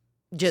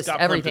 Just Scott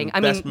everything.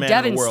 Plimpton, I best mean, man in the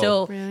Devin's world.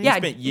 still, Really? yeah. He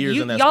spent years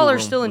in that y'all are schoolroom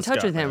still in with touch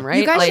Scott, with him, man. right?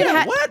 You guys Like,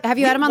 should have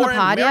you had him on the We're in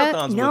pod yet?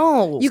 marathons with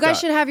No. You guys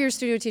Scott. should have your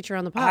studio teacher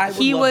on the pod. I would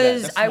He love that.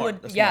 was. That's I smart.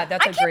 would. That's Yeah, smart.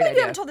 that's I a can't great believe you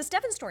idea. haven't told this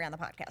Devin story on the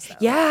podcast, though.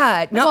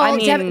 Yeah, no, Well, I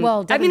mean, Devin- well, I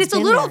mean, Devin's it's a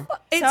been little, there.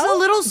 it's So? a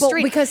little Well,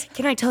 strange. because-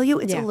 Can I tell you,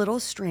 it's Yeah. a little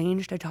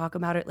strange to talk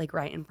about it like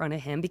right in front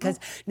of him because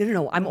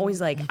no, I'm always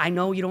like, I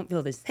know you don't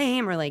feel the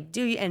same, or like,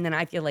 do you? And then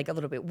I feel like a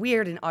little bit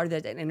weird, and are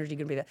that energy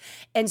gonna be that?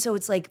 And so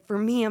it's like for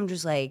me, I'm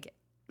just like,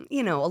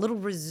 a little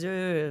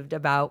reserved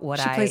about what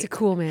She plays a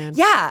cool man.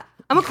 Yeah,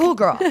 I'm a cool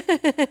girl. Can't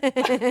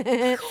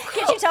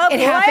you tell It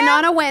who I happened am?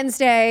 on a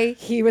Wednesday.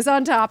 He was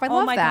on top. I Oh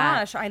love my that.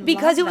 gosh, I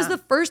Because it love was that.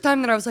 the first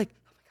time that I was like,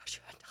 oh my gosh,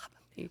 you're on top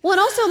of me. Well,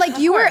 and also like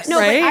you were course. no,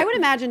 Right? but I would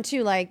imagine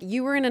too. Like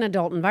you were in an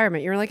adult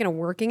environment. You're like in a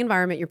working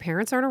environment. Your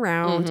parents aren't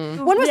around.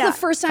 When was Yeah. the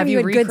first time Have you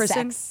you had good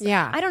rechristened? sex?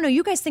 Yeah, I don't know.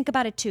 You guys think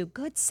about it too.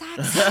 Good sex.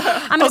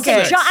 I'm gonna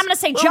Okay. say. I'm gonna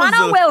say What John was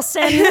O. the-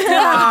 Wilson.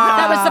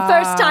 That was the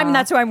first time. And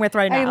that's who I'm with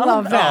right I now.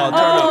 love Oh, that. turn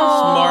up.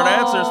 Smart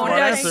answer. Oh, Smart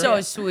that's answer.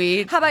 so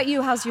sweet. How about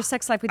you? How's your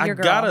sex life with I your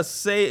girl? gotta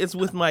say it's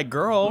with my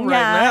girl right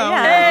Yeah, now.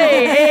 yeah.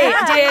 Hey,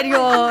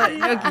 Daniel.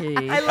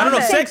 Okay. I don't know.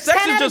 it. Sex 10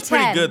 is out of just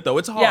pretty 10. good though.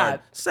 It's hard. Yeah.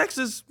 Sex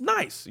is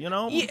nice,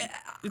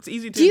 It's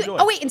easy to Do you? enjoy.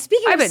 Oh wait, and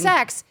speaking I've of been-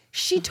 sex,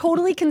 she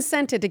totally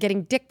consented to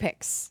getting dick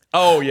pics.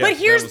 Oh yeah. But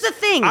here's that the was-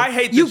 thing. I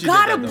hate that you she did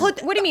gotta that, though.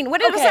 put. What do you mean?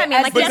 What does Okay, that mean?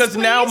 as- Like because yes,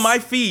 now please? my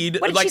feed.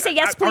 What did like, she say?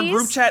 Yes, our group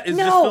please? chat is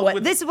just No, filled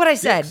with this is what I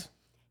said. dicks.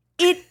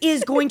 it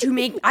is going to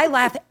make, I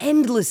laugh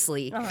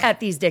endlessly at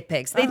these dick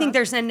pics. They think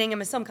they're sending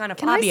him as some kind of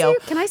Fabio.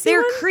 Can I see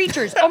They're one?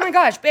 creatures. Oh my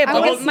gosh, babe,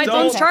 look at my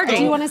phone's charging.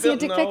 Do you want to see a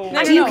dick pic?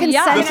 No. Do you consent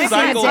Yeah. to see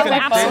a dick pic?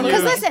 Absolutely.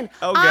 Because listen,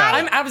 Oh, God.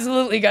 I'm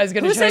absolutely, guys,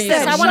 going to show you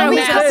this? some I wanna show me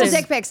a couple massive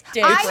dick pics.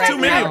 dick I It's right too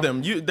many now. of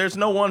them. There's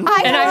no one. And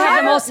I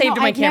have them all saved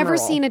in my I've camera never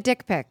roll. seen a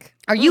dick pic.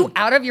 Are you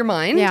out of your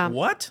mind? Yeah.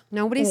 What?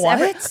 Nobody's What?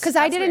 ever because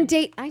I didn't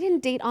date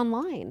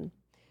online.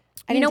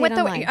 I You know didn't what date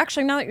though? online.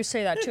 Actually, now that you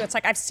say that too, it's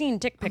like I've seen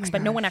dick pics,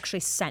 but no one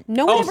actually sent.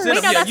 No one Oh, ever. send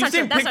Wait, them. no, that's You've not seen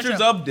true. That's not pictures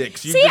true. of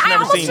dicks. You've See, just I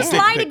never almost seen just dick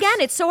lied pics.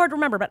 again. It's so hard to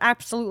remember, but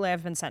absolutely,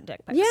 I've been sent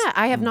dick pics. Yeah,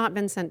 I have not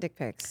been sent dick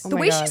pics. The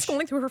way she's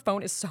going through her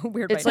phone is so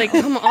weird. It's right like,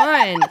 now. come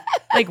on.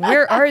 Like,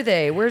 where are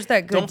they? Where's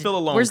that good? Don't feel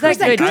alone. Where's that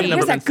Kristen. good I've D?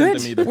 never been sent them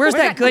either. Where's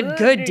that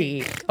good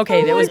D?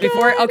 Okay, that was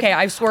before. Okay,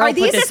 I swear I'll put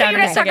Is this this what down you're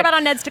in a going to talk second. about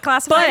on Ned's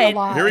Declassified?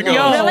 But Here we go.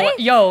 yo, Really?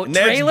 yo,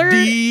 Ned's trailer.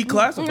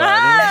 Declassified.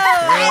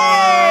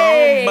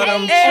 Hey, But Oh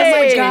my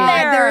hey.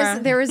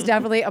 God, there is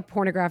definitely a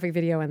pornographic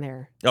video in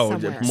there. Oh,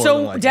 somewhere. more than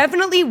So likely.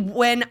 definitely,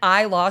 when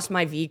I lost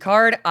my V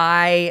card,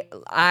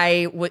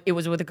 it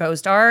was with a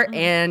co-star,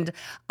 and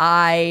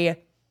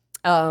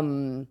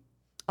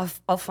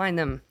I'll find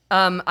them.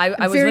 I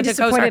was very with a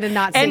disappointed co-star, in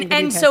not seeing the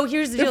and V so pic.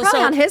 here's the They're deal. probably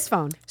So on his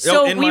phone.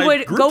 So in we my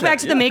would group go chat, back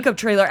to the yeah. makeup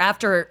trailer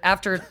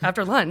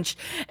after lunch,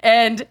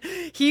 and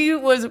he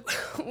was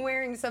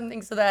wearing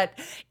something so that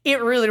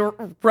it really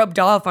rubbed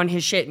off on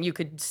his shit, and you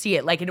could see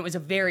it. Like, and it was a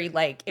very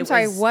like. I'm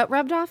sorry, what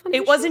rubbed off on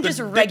It his wasn't The just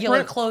dick regular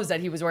print? clothes that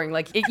he was wearing.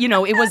 Like,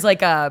 it was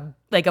like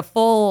a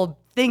full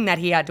thing that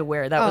he had to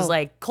wear that was Oh.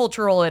 like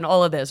cultural and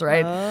all of this,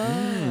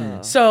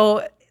 right?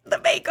 So the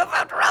makeup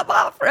had to rub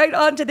off right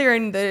onto there,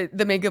 and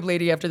the makeup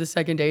lady after the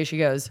second day, she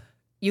goes,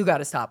 "You got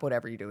to stop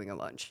whatever you're doing at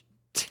lunch."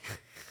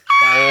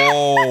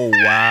 Oh,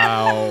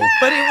 wow.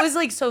 But it was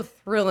like so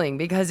thrilling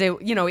because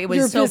it Your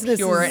was so business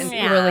pure is- and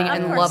Yeah, thrilling of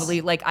and course. lovely.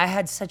 Like, I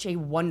had such a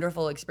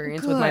wonderful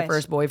experience with my Good.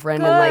 first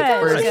boyfriend, and like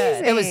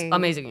Good. it was Amazing.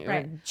 amazing.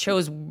 Right. It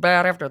chose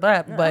bad after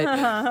that, but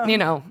Damn,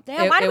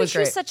 it why do we was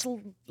choose great. such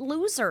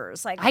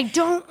losers? Like, I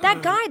don't.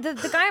 that guy, the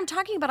guy I'm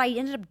talking about, I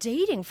ended up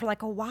dating for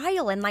like a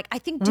while, and like I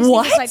think Disney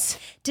was What? like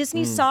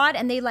Disney saw it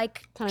and they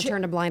like Kind of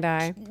turned a blind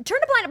eye.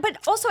 turned a blind, but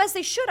also as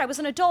they should. I was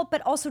an adult,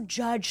 but also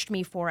judged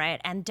me for it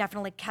and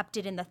definitely kept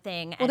it in the thing.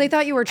 Well, they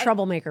thought you were a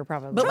troublemaker,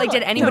 probably. But like,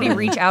 did anybody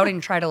reach out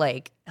and try to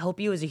like help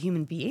you as a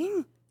human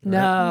being?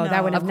 no,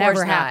 that would have Of never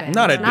course not. happened.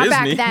 Not at back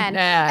Disney. then.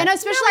 Yeah. And No,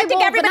 especially, I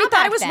think but everybody not thought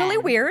back it was really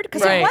then. weird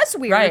because Right, it was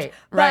weird. right,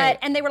 right.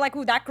 And they were like,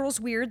 "Ooh, that girl's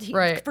weird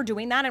Right. for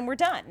doing that," and we're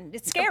done.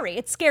 It's scary.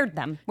 It scared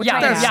them. Which Yeah, I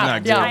yeah, understand.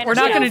 not yeah. good. We're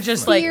not going to Yeah.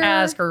 just like Fear.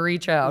 ask or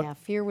reach out. Yeah,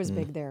 fear was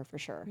big there for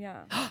sure.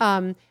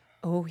 Yeah.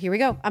 Oh, here we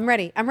go. I'm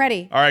ready. I'm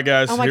ready. All right,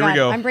 guys, Oh my here God. we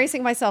go. I'm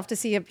bracing myself to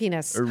see a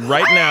penis.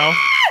 Right now,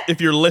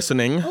 if you're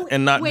listening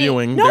and not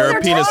viewing, No, there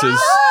are they're penises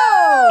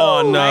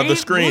on the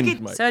screen.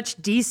 Look at such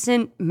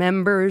decent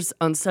members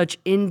on such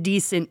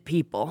indecent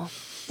people.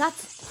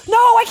 That's No,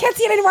 I can't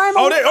see it anymore.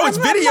 Oh, it's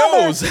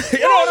videos.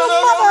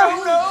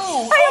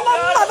 No.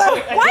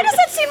 why does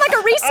it seem like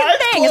a recent Eyes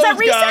thing? Is that closed,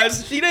 recent?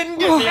 guys. She didn't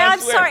get me. I I'm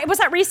swear. sorry. Was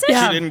that recent?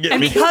 She didn't get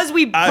And me. because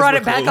we Eyes brought were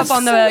it back closed. up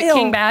on the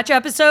King Batch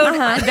episode,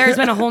 there's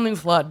been a whole new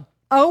flood.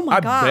 Oh my I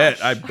gosh.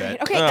 bet. Okay,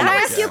 Oh can my I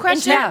ask you a God.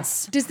 question?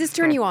 Intense. Does this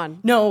turn you on?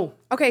 No.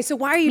 Okay, so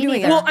why are you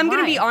doing it? Well, I'm going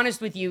to Why? be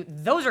honest with you.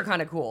 Those are kind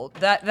of cool.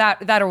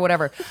 That or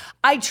whatever.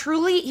 I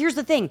truly, here's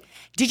the thing.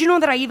 Did you know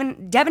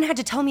that Devin had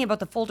to tell me about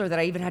the folder that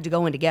I even had to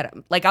go in to get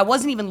him? Like, I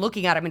wasn't even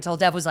looking at him until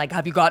Dev was like,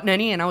 "Have you gotten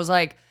any?" And I was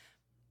like,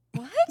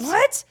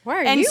 What?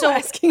 Why are and you so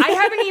asking? I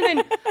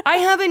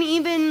haven't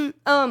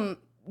even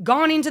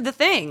gone into the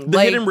thing. The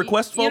Like, hidden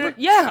request you know, folder?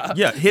 yeah.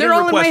 Yeah, hidden They're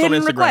all in my request on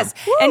hidden Instagram. requests.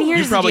 Woo! And here's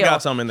You probably the deal.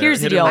 got some in there. Here's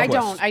the Hidden deal. I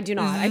request. don't. I do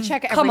not. I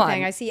check Come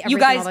everything. on. I see You everything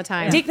guys, all the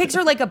time. dick pics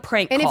are like a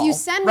prank And if call, you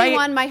send right? me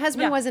one, my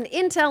husband was an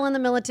intel in the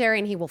military,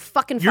 and he will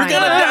fucking You're find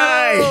gonna it.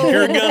 die.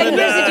 You're gonna And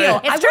here's the deal.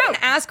 die. I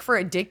wouldn't ask for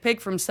a dick pic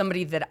from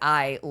somebody that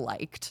I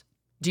liked.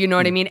 Do you know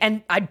what I mean?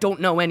 And I don't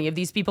know any of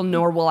these people,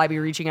 nor will I be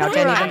reaching out to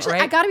any of them, Actually,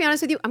 right? I got to be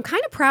honest with you. I'm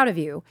kind of proud of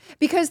you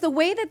because the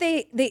way that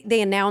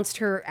they announced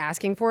her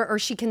asking for it, or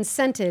she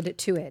consented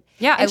to it.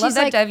 yeah, I And love she's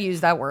that like, Dev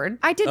used that word.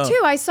 I did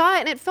too. I saw it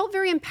and it felt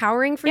very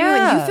empowering for you, and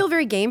Yeah. you feel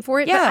very game for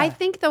it. But Yeah. I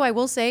think, though, I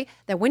will say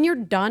that when you're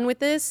done with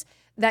this,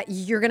 that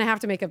you're gonna have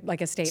to make a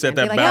statement. Set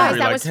that Be like, boundary, guys,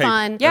 that like, was hey,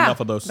 fun. Yeah. enough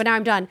of those. But now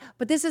I'm done.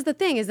 But this is the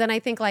thing: is then I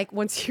think like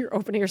once you're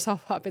opening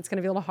yourself up, it's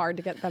gonna be a little hard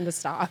to get them to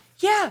stop.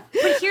 Yeah,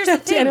 but here's the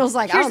thing. Daniel's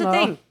like, I here's don't the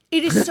know. thing.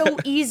 It is so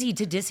easy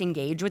to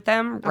disengage with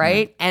them,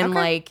 right? And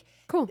like,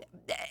 Cool.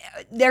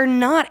 they're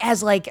not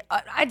as like,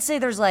 I'd say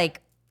there's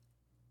like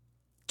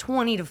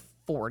 20 to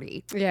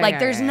 40. Yeah, like yeah,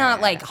 there's yeah, not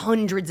yeah, like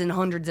hundreds and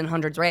hundreds and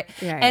hundreds, right?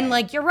 Yeah, and yeah,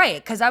 like, you're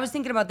right. Cause I was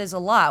thinking about this a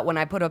lot when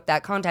I put up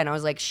that content. I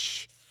was like,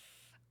 shh.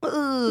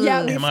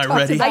 Yeah. Am I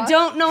ready? I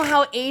don't know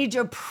how age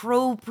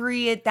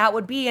appropriate that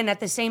would be. And at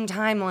the same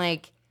time,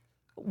 like,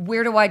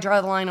 where do I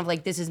draw the line of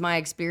like, this is my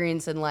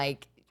experience and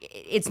like,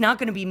 it's not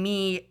going to be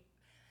me.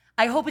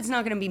 I hope it's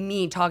not going to be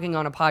me talking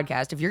on a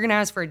podcast. If you're going to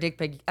ask for a dick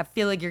pic, I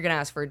feel like you're going to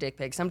ask for a dick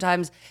pic.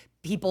 Sometimes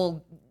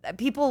people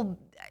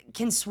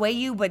can sway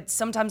you, but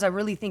sometimes I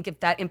really think if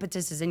that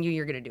impetus is in you,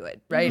 you're gonna do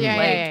it, right? Yeah,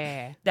 like,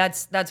 yeah.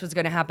 That's what's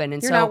gonna happen.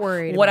 And You're so not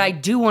worried what about I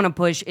it. do want to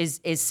push is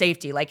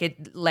safety.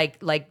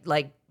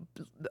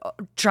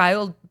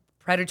 Child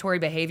predatory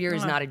behavior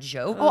is not a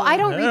joke. Oh, I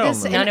don't read Hell this.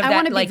 no. And None of I that,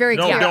 want to be like, very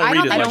don't clear. read I it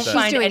don't like think that. she's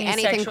Find doing any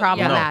anything sexual-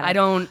 problematic. I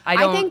don't.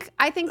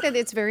 I think that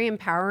it's very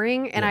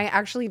empowering, and I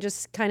actually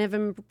just kind of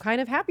am kind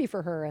of happy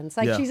for her, and it's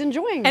like Yeah. she's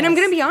enjoying. And I'm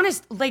this. gonna be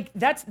honest, like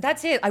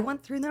that's it. I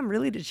went through them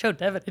really to show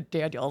Devin and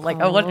Daniel. Like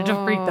I wanted to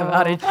freak them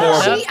out.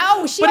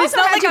 She but it's also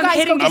not had like you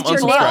guys go get I'm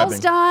your nails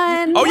unsubscribing.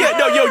 done. Oh yeah,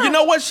 no, yo, you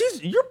know what?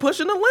 You're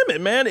pushing the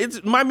limit, man.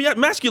 It's my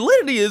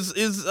masculinity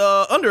is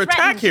under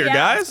attack here,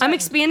 guys. I'm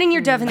expanding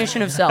your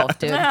definition of self,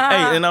 dude. Hey,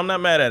 and I'm not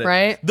mad at it.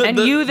 Right? And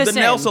you the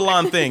nail same.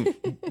 salon thing,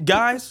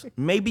 guys.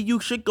 Maybe you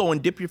should go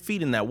and dip your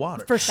feet in that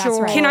water. For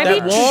sure. Can I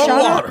That be? warm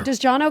water. Does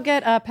Jono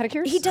get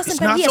pedicures? He doesn't, It's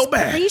but not he has, so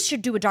bad. He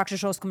should do a Dr.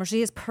 Scholl's commercial.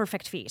 He has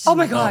perfect feet. Oh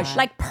my gosh.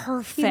 Like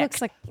perfect. He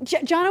looks like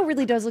Jono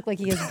really does look like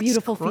he has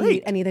beautiful feet,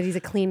 great. and that he's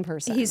a clean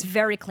person. He's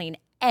very clean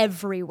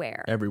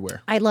everywhere.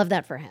 Everywhere. I love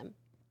that for him.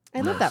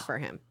 I love that for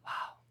him. Wow.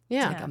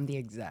 Yeah. I'm the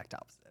exact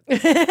opposite.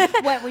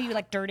 What were you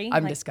like dirty?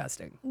 I'm like,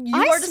 disgusting.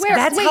 I swear.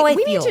 That's wait, how I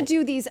we feel. need to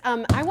do these.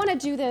 I want to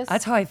do this.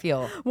 That's how I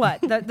feel. what?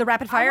 The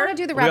rapid I fire? want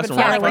to do the got rapid some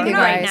fire rapid with you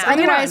fire right guys. now. Bring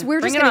it Otherwise, on. we're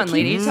Bring just it going on, to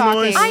keep ladies.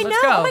 talking. I know.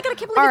 Let's go. Oh my god, I can't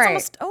believe All it's right.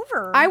 almost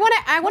over. I want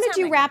to What's do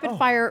happening? rapid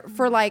fire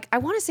for like I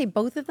want to say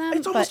both of them.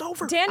 It's but almost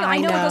over. Daniel, I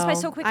know it goes by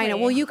so quickly. I know.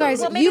 Well, you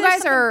guys maybe there's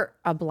something- are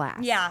a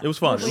blast. Yeah. It was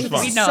fun. It was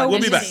fun. We know. We'll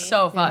This be is back.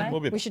 So fun. We'll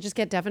be We back. should just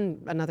get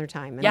Devin another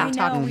time and Yeah. like, I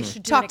talk, know, we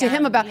should do talk it to him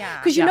again. about Yeah.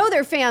 because you know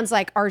their fans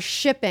like are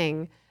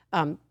shipping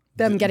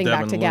them getting Devin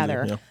back and together.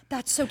 Lindsay, yeah.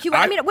 That's so cute.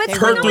 I mean, what's heard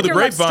going on through with the your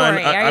love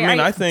grapevine. story? I mean,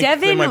 I think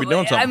they might be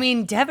doing something. I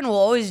mean, Devin will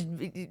always.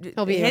 be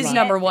His your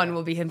number one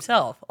will be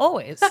himself.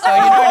 Always. So you know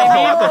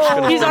what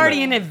I mean? He's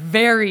already in a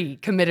very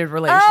committed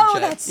relationship. Oh,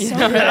 that's so You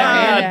know what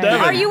I mean?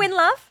 Devin. Are you in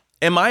love?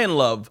 Am I in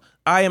love?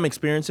 I am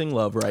experiencing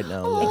love right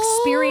now. Liz.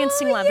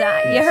 Experiencing love.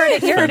 That you heard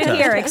it. You heard it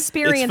here. Fantastic.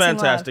 Experiencing It's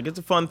fantastic. It's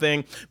a fun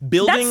thing. love.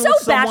 Building That's so with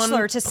someone,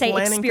 bachelor to say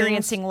planning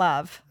experiencing things.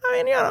 love. I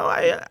mean, you know,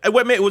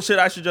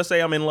 I should just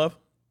say I'm in love.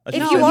 I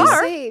should If say you this.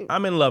 are.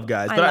 I'm in love,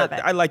 guys. I But love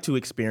it. I like to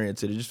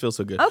experience it. It just feels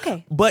so good.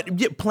 Okay.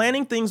 But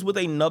planning things with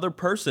another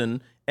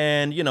person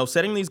and, you know,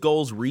 setting these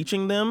goals,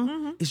 reaching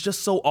them is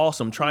just so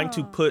awesome. Trying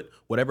to put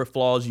whatever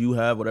flaws you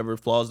have, whatever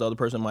flaws the other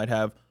person might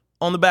have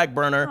on the back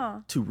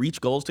burner to reach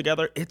goals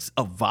together. It's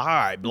a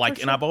vibe.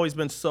 And I've always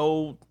been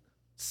so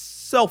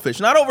selfish,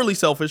 not overly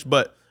selfish,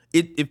 but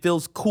it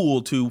feels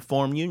cool to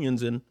form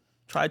unions and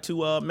try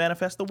to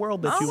manifest the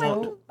world that you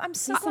want. I'm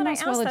so He's the glad I most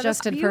asked that. That's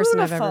well-adjusted person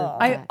I've ever beautiful.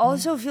 I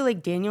also feel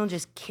like Daniel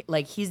just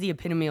like he's the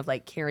epitome of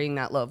like carrying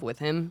that love with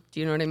him. Do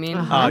you know what I mean?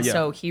 And Yeah.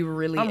 so he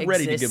really I'm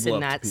ready to exists give in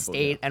love to that people,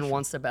 state yeah. and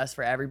wants the best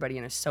for everybody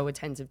and is so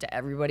attentive to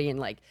everybody and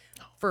like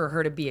for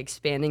her to be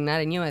expanding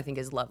that in you, I think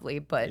is lovely.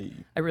 But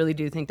I really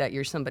do think that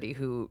you're somebody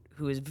who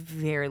is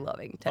very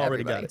loving to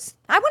Already got everybody. it.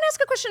 I want to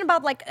ask a question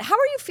about like how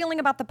are you feeling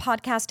about the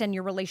podcast and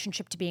your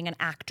relationship to being an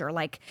actor?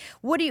 Like,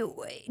 what do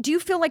you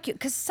feel like?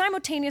 Because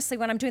simultaneously,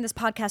 when I'm doing this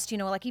podcast, you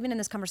know, like even in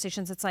this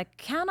conversations, it's like,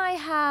 can I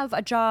have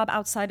a job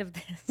outside of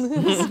this? Yeah. Do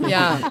you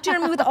know what I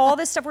mean? With all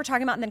this stuff we're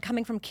talking about, and then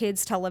coming from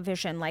kids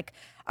television, like,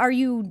 how do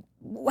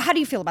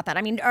you feel about that?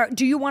 I mean,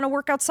 do you want to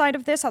work outside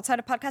of this, outside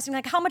of podcasting?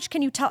 Like, how much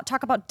can you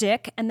talk about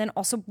dick and then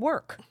also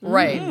work?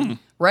 Right.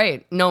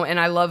 Right. No, and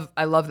I love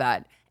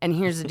that. And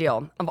here's the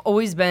deal. I've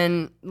always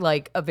been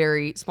like a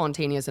very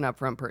spontaneous and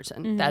upfront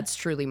person. That's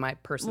truly my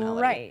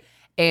personality. Right.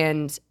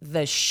 And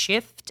the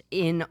shift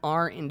in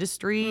our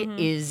industry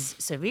is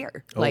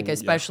severe. Like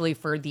especially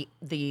for the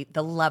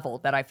level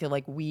that I feel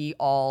like we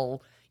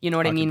all, you know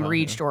what I mean,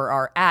 reached or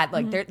are at.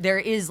 Like there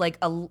is like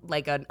an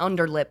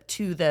underlip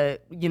to the,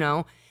 you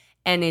know,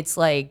 and it's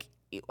like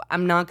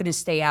I'm not going to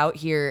stay out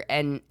here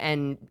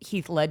and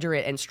Heath Ledger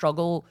it and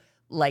struggle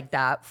like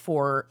that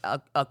for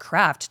a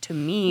craft. To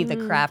me, the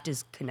craft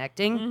is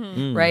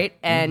connecting, right?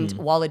 And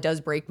while it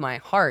does break my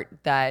heart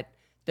that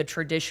the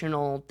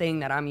traditional thing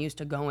that I'm used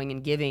to going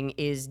and giving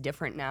is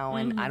different now,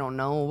 and I don't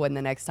know when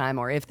the next time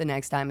or if the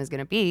next time is going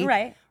to be,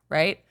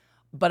 right?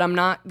 But I'm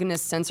not going to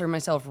censor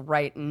myself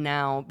right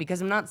now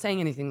because I'm not saying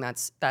anything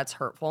that's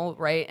hurtful,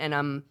 right?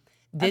 And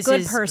this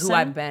good is person. who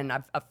I've been.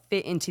 I've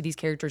fit into these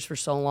characters for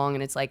so long,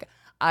 and it's like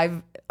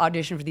I've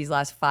auditioned for these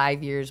last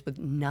 5 years with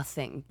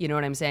nothing. You know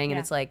what I'm saying? And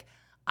it's like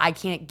I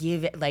can't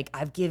give it. Like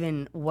I've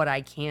given what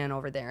I can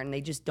over there, and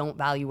they just don't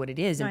value what it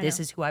is. And this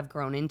is who I've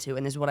grown into,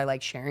 and this is what I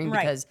like sharing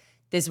because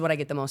this is what I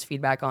get the most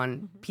feedback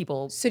on.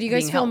 People. So do you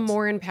guys being feel helped.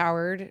 more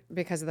empowered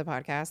because of the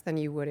podcast than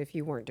you would if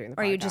you weren't doing the podcast?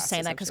 Or are you just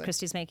saying that because essentially?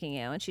 Christy's making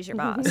you and she's your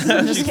boss?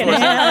 I'm just kidding. I'm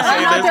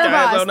not their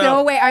boss.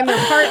 No way. I'm their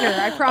partner.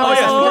 I promise.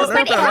 yeah, I'm she's just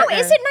their their But partner.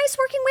 is it nice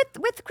working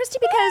with Christy?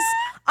 Because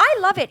I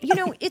love it. You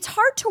know, it's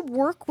hard to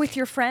work with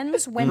your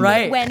friends when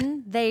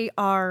they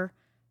are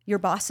your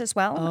boss as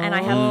well. And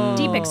I have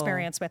deep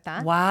experience with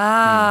that.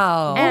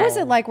 Wow. What was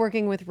it like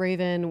working with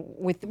Raven?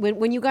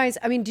 When you guys,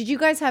 I mean, did you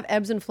guys have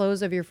ebbs and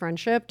flows of your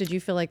friendship? Did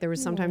you feel like there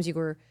was sometimes you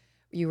were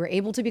you were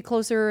able to be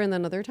closer, and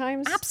then other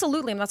times?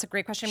 Absolutely, and that's a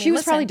great question. I mean, She was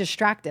listen, probably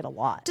distracted a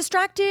lot.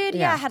 distracted.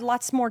 Yeah, had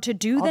lots more to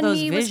do than those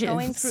me. Was visions.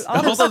 going through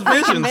All those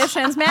visions.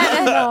 visions,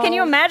 man. Can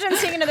you imagine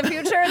seeing into the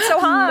future? It's so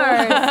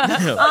hard.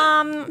 No.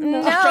 I'm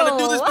trying to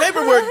do this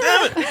paperwork,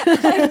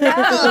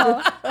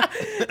 damn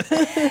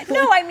it.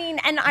 No, I mean,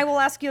 and I will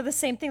ask you the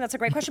same thing. That's a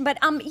great question. But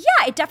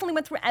yeah, it definitely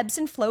went through ebbs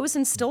and flows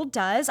and still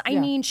does. I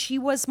mean, she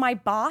was my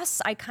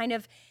boss.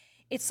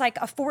 It's like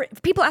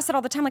people ask that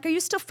all the time. Like, are you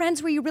still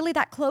friends? Were you really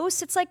that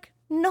close? It's like,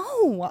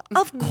 no,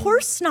 of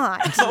course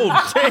not.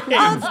 Oh,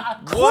 damn.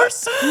 Of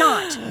course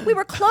not. We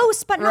were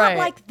close, but not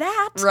like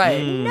that.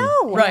 Right.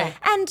 No. Right.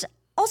 And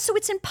also,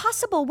 it's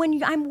impossible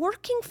when I'm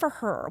working for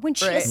her, when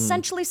she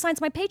essentially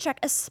signs my paycheck,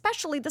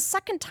 especially the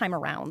second time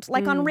around,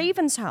 like on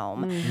Raven's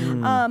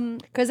Home.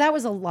 Because that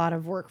was a lot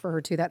of work for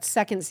her too. That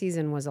second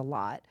season was a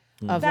lot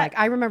of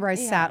I remember I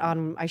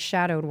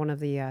shadowed one of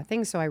the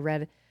things, so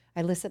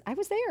I listened. I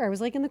was there. I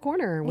was like in the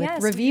corner with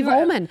Raviv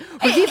Ullman.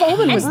 Raviv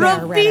Ullman was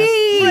there.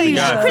 You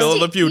gotta fill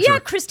the future. Yeah,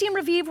 Christy and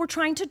Raviv were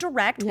trying to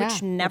direct,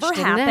 which never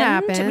didn't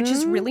happened, which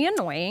is really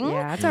annoying.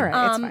 Yeah, it's all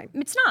right. It's fine.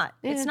 It's not.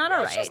 It's not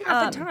all right. It's just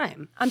not the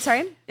time. I'm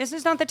sorry? This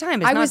is not the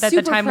time. It's I not was that the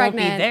super time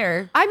pregnant. won't be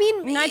there. I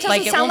mean, No, it doesn't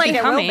Like, it sound won't like be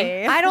it will coming.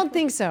 be. I don't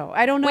think so.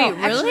 I don't know. Wait,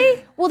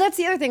 really? Well, that's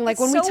the other thing. Like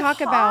when It's we so talk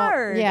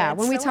hard.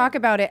 when we It's so talk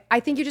about it, I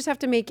think you just have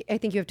to you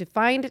have to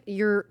find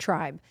your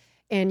tribe.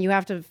 And you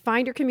have to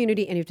find your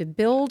community and you have to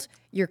build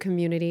your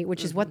community,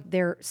 which is what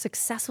they're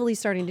successfully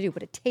starting to do.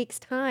 But it takes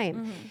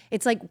time.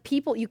 It's like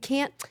people,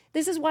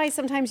 this is why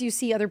sometimes you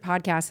see other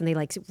podcasts and they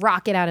like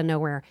rocket out of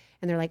nowhere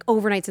and they're like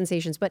overnight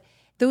sensations. But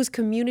those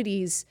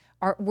communities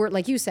were,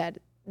 like you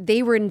said,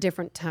 they were in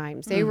different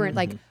times. They were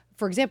like,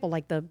 for example,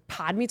 like the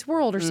Pod Meets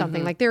World or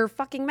something. Like they're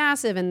fucking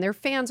massive and their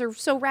fans are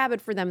so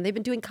rabid for them. They've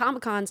been doing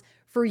Comic-Cons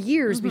for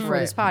years before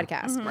this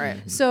podcast.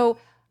 Right. So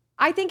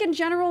I think in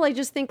general, I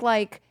just think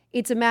like,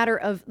 it's a matter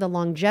of the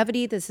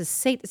longevity.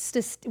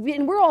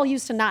 And we're all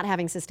used to not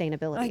having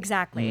sustainability.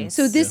 Exactly.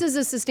 So this is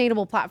a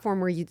sustainable platform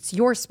where it's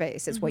your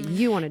space. It's what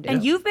you want to do.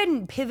 And you've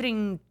been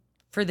pivoting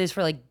for this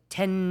for like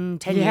 10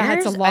 years? Yeah,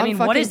 it's a long I mean,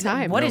 fucking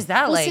time. What is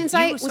that well, like? Since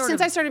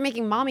I started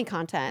making mommy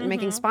content and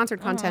making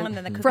sponsored content and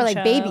then the for like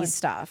cooking baby show.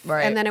 stuff.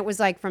 Right. And then it was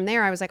like from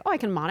there, I was like, oh, I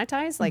can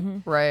monetize like,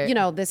 Right. you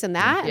know, this and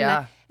that.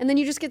 Yeah. And then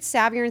you just get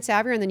savvier and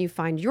savvier and then you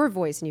find your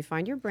voice and you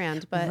find your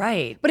brand. But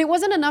Right. But it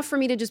wasn't enough for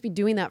me to just be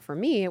doing that for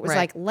me. It was Right.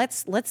 like,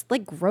 let's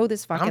like grow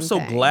this fucking I'm so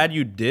thing. glad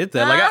you did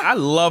that. Like, I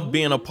love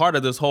being a part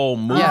of this whole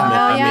movement. Yeah.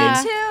 I Yeah.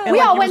 mean, too. and We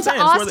like all you went were to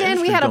saying, it's where the Austin. We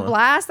industry's had a going.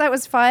 blast. That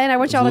was fun. I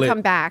want y'all to lit.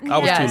 come back. I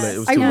was Yes. too late. It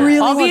was I too late. really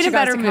I'll want be in you a guys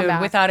better to come mood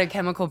back. without a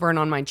chemical burn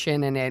on my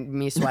chin and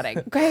me sweating.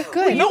 Okay,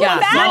 good. You Yeah.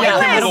 were fabulous.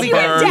 Yeah. Chemical We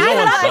burn. were You down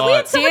don't it. saw We it.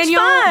 had so much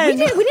Daniel,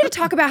 fun. We need to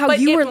talk about how But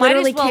you it were might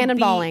as literally well be-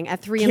 cannonballing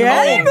at 3 in the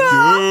morning.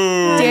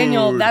 Oh, dude.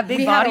 Daniel, that big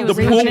We had body a was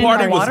The really pool in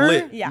party the was water.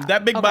 lit. Yeah.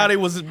 That big body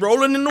was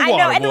rolling in the I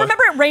water. know, and boy.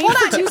 remember it rained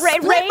for you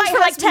split my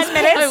like 10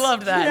 minutes. I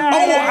loved that. Oh,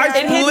 I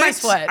It hid my split.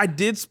 sweat. I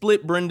did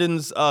split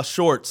Brendan's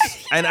shorts,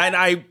 and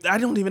I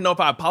don't even know if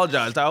I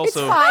apologized. I It's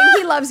also fine.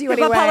 He loves you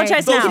anyway.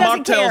 apologize those now. He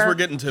doesn't mocktails care. were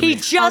getting to He me.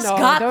 just Oh, no,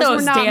 got those were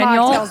those, not Daniel.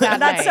 mocktails that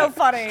That's night. so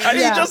funny.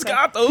 I just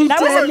got those. That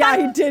was Yeah,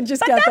 he did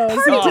just get those. party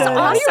was He did. awesome.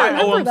 How do you I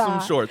remember owe him that?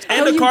 some shorts No,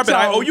 and a you carpet.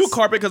 I don't. owe you a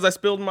carpet because I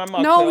spilled my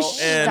mocktail. No, and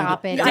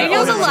stop it. I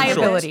Daniel's owe a him some shorts.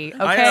 liability,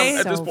 I okay? am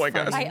at this So point,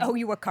 guys. I owe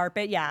you a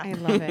carpet, yeah. I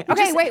love it.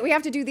 Okay, wait. We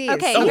have to do these.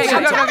 Okay, I'm okay,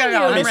 telling go, go, go, you,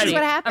 go. I'm this ready. is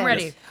what happens. I'm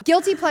ready.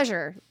 Guilty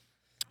pleasure.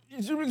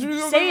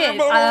 Say it.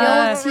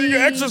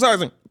 You're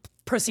exercising.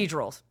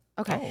 Procedurals.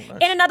 Okay.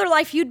 In another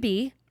life, you'd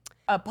be.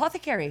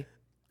 Apothecary.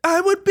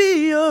 I would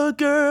be a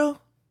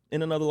girl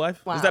in another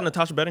life. Wow. Is that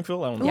Natasha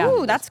Bedingfield? I don't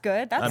know. Ooh, that's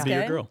good. That's I'd good. be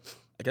your girl.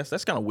 I guess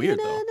that's kind of weird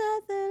though.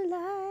 Another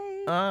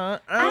life.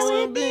 I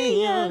would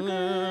be a Oh,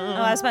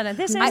 girl. I was fun.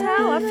 This is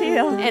how I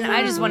feel. And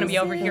I just want to be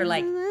over here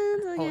like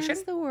Against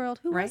potion. the world.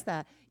 Who was Right?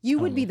 that? You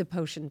would be the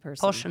potion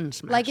person.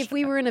 Potions Like if master.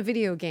 we were in a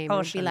video game, it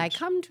would be Potions. like,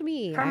 come to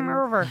me. Come I'm,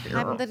 over here.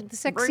 I'm the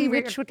sexy Bring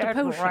me witch with a the dead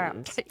potions.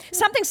 rat.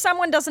 Something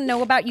someone doesn't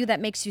know about you that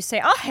makes you say,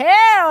 oh,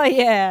 hell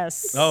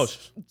yes. Oh,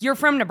 You're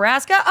from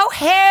Nebraska? Oh,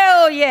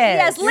 hell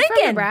yes. Yes,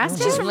 Lincoln.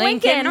 Nebraska? She's from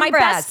Lincoln, Lincoln. My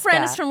best friend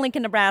Nebraska. is from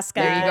Lincoln, Nebraska.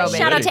 There you go,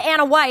 Shout out baby. to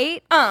Anna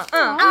White.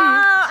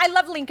 I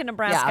love Lincoln,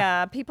 Nebraska.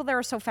 Yeah. People there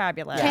are so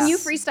fabulous. Can you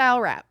freestyle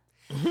rap?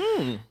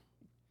 oh,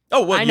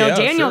 well, I know yeah,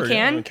 Daniel sure,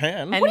 can. Yeah, I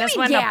can. And What do this you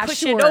one, mean, I yeah, push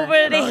sure? it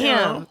over to Oh,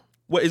 yeah. him.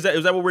 What is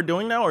that what we're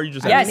doing now, or are you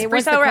just? Yes, it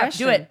was the freestyle rap.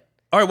 question. Do it.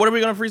 All right, what are we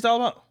gonna freestyle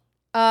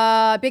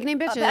about? Big name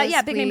bitches.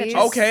 yeah, big name please.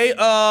 bitches. Okay,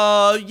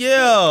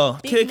 yeah,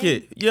 kick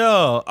it,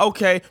 yeah.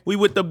 Okay, we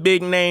with the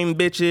big name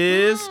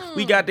bitches.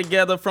 We got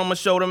together from a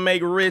show to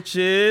make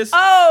riches.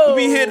 Oh.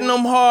 We be hitting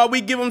them hard.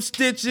 We give them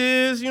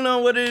stitches. You know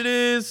what it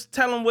is.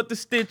 Tell them what the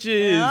stitch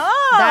is.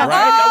 That's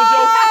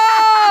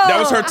Right? That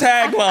was her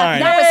tagline.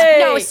 That was, Hey.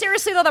 no,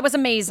 seriously though, that was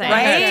amazing. Right? I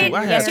had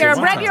Yes, to. you're a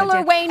Wow.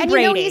 regular Wayne And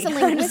Brady. you know he's a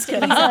linguist. he's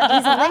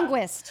a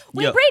linguist.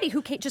 Wayne Yeah. Brady,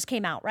 who just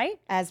came out, right?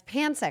 As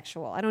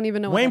pansexual. I don't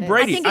even know Wayne what that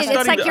Brady. is. I think I it's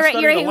studied- like I studied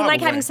a you're lot like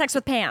with having Wayne. sex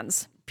with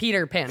pans.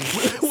 Peter Pan.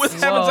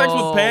 With having sex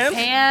with Pans?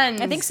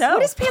 Pans. I think so.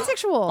 What is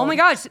pansexual? Oh my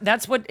gosh,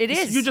 that's what it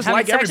is. You just Having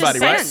like sex with everybody,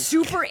 right? Pans.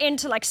 Super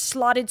into like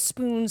slotted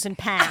spoons and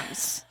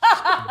pans.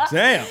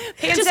 Damn. Just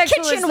Pansexual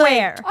is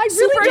kitchenware. I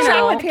really don't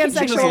know what You just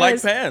pansexual like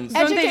is. Pans.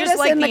 Don't they Educate just us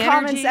like in the the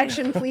comment energy?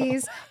 section,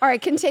 please. All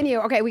right, continue.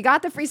 Okay, we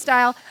got the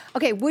freestyle.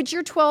 Okay, would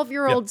your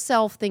 12-year-old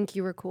self think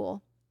you were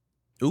cool?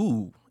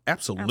 Ooh,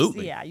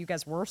 absolutely. Yeah, you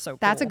guys were so cool.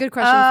 That's a good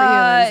question for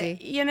you,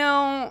 Lindsay. You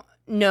know,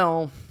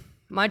 no.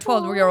 My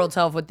 12-year-old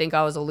self would think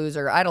I was a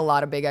loser. I had a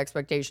lot of big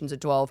expectations at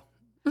 12.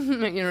 You know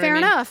what Fair I mean?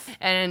 enough.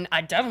 And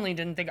I definitely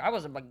didn't think I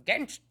was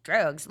against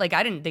drugs. Like,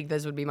 I didn't think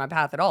this would be my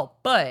path at all.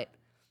 But,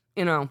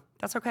 you know,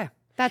 that's okay.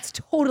 That's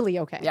totally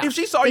okay. Yeah. If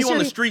she saw you on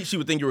the your- street, she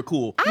would think you were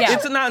cool. Yeah.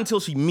 It's not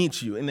until she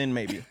meets you, and then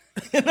maybe.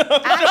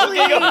 Actually,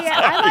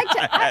 I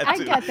get that. I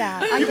get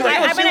that. I'm joking.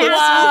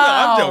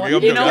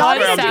 I'm You know joking.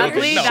 what? I'm joking.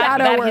 Sadly, No.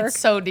 Shadow that work. hits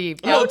so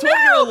deep. No,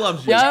 12-year-old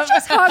loves you. Yep.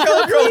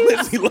 12-year-old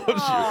Lindsay loves you.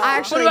 I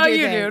actually What about do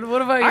you, think- dude?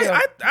 What about you?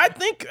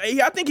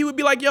 I think he would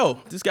be like, yo,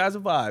 this guy's a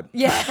vibe.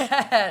 Yes.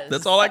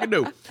 That's all I can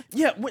do.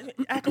 Yeah,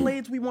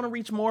 accolades, we want to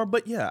reach more,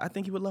 but yeah, I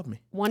think he would love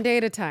me. One day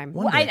at a time.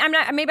 Well, I'm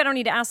not. Maybe I don't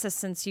need to ask this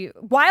since you.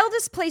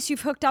 Wildest place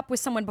you've hooked up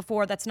with someone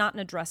before that's not in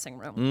a dressing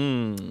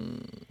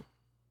room.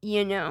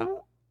 You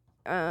know,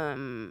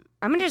 I'm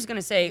just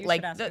gonna say, You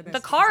like, should ask her the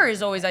this. car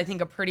is always, I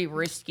think, a pretty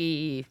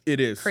risky, It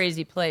is.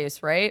 crazy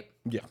place, right?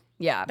 Yeah.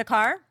 Yeah. The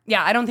car?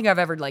 Yeah, I don't think I've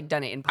ever, like,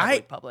 done it in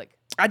public.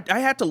 I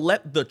had to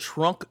let the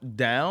trunk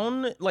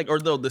down, like, or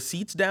the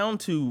seats down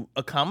to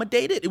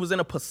accommodate it. It was in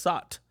a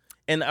Passat.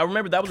 And I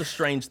remember that was a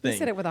strange thing. You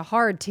said it with a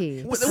hard T.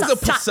 It was a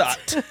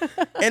Passat.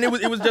 And it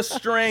was just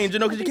strange,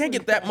 because you can't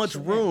get that much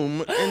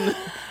room.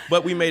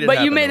 But we made it But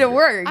happen. you made it over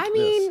work. I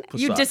mean, here.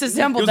 you Passat.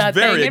 disassembled It was that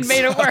thing very and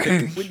made it work.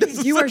 exciting. We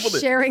you are disassembled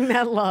it. sharing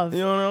that love. You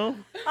know?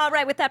 All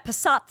right, with that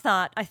Passat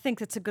thought, I think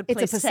that's a good It's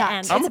a place to Passat.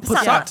 end. I'm It's a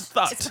Passat Passat.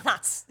 thought. It's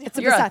Passat. It's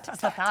a You're a Passat.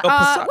 Passat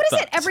What is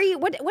thought.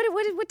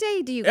 it? What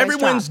day do you guys Every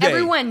drop? Wednesday.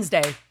 Every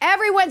Wednesday.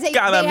 Every Wednesday.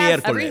 Cada they have,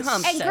 miércoles. Every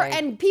hump and, day.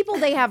 and people,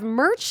 they have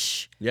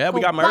merch. Yeah,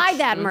 we Go got merch. Buy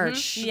that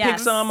merch. Yes. Pick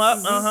some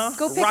up.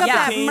 Go pick rock up your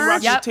that team, merch.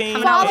 Rock your Yep.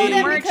 team. Follow Hey.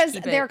 them Merch, because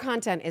keep it. their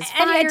content is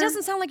And fire. it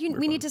doesn't sound like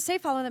we need to say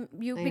follow them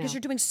because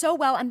you're doing so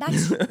well, and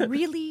that's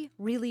really,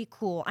 really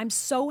cool. I'm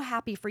so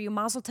happy for you,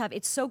 Mazel Tov.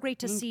 It's so great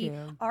to see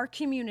our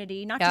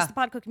community, not just the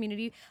podcast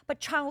community, but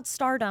child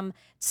stardom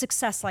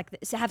success like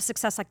this, have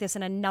success like this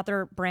in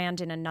another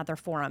brand in another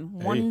forum.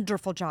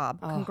 Wonderful job,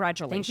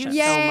 congratulations! Thank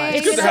you so much.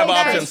 It's good to have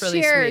options. That's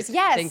really Cheers. sweet.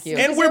 Yes. Thank you.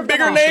 And we're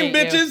bigger name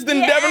Appreciate you. bitches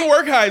than Devin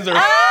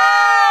Werkheiser.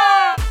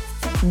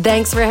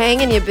 Thanks for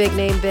hanging, you big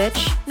name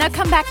bitch. Now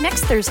come back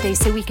next Thursday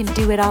so we can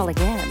do it all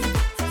again.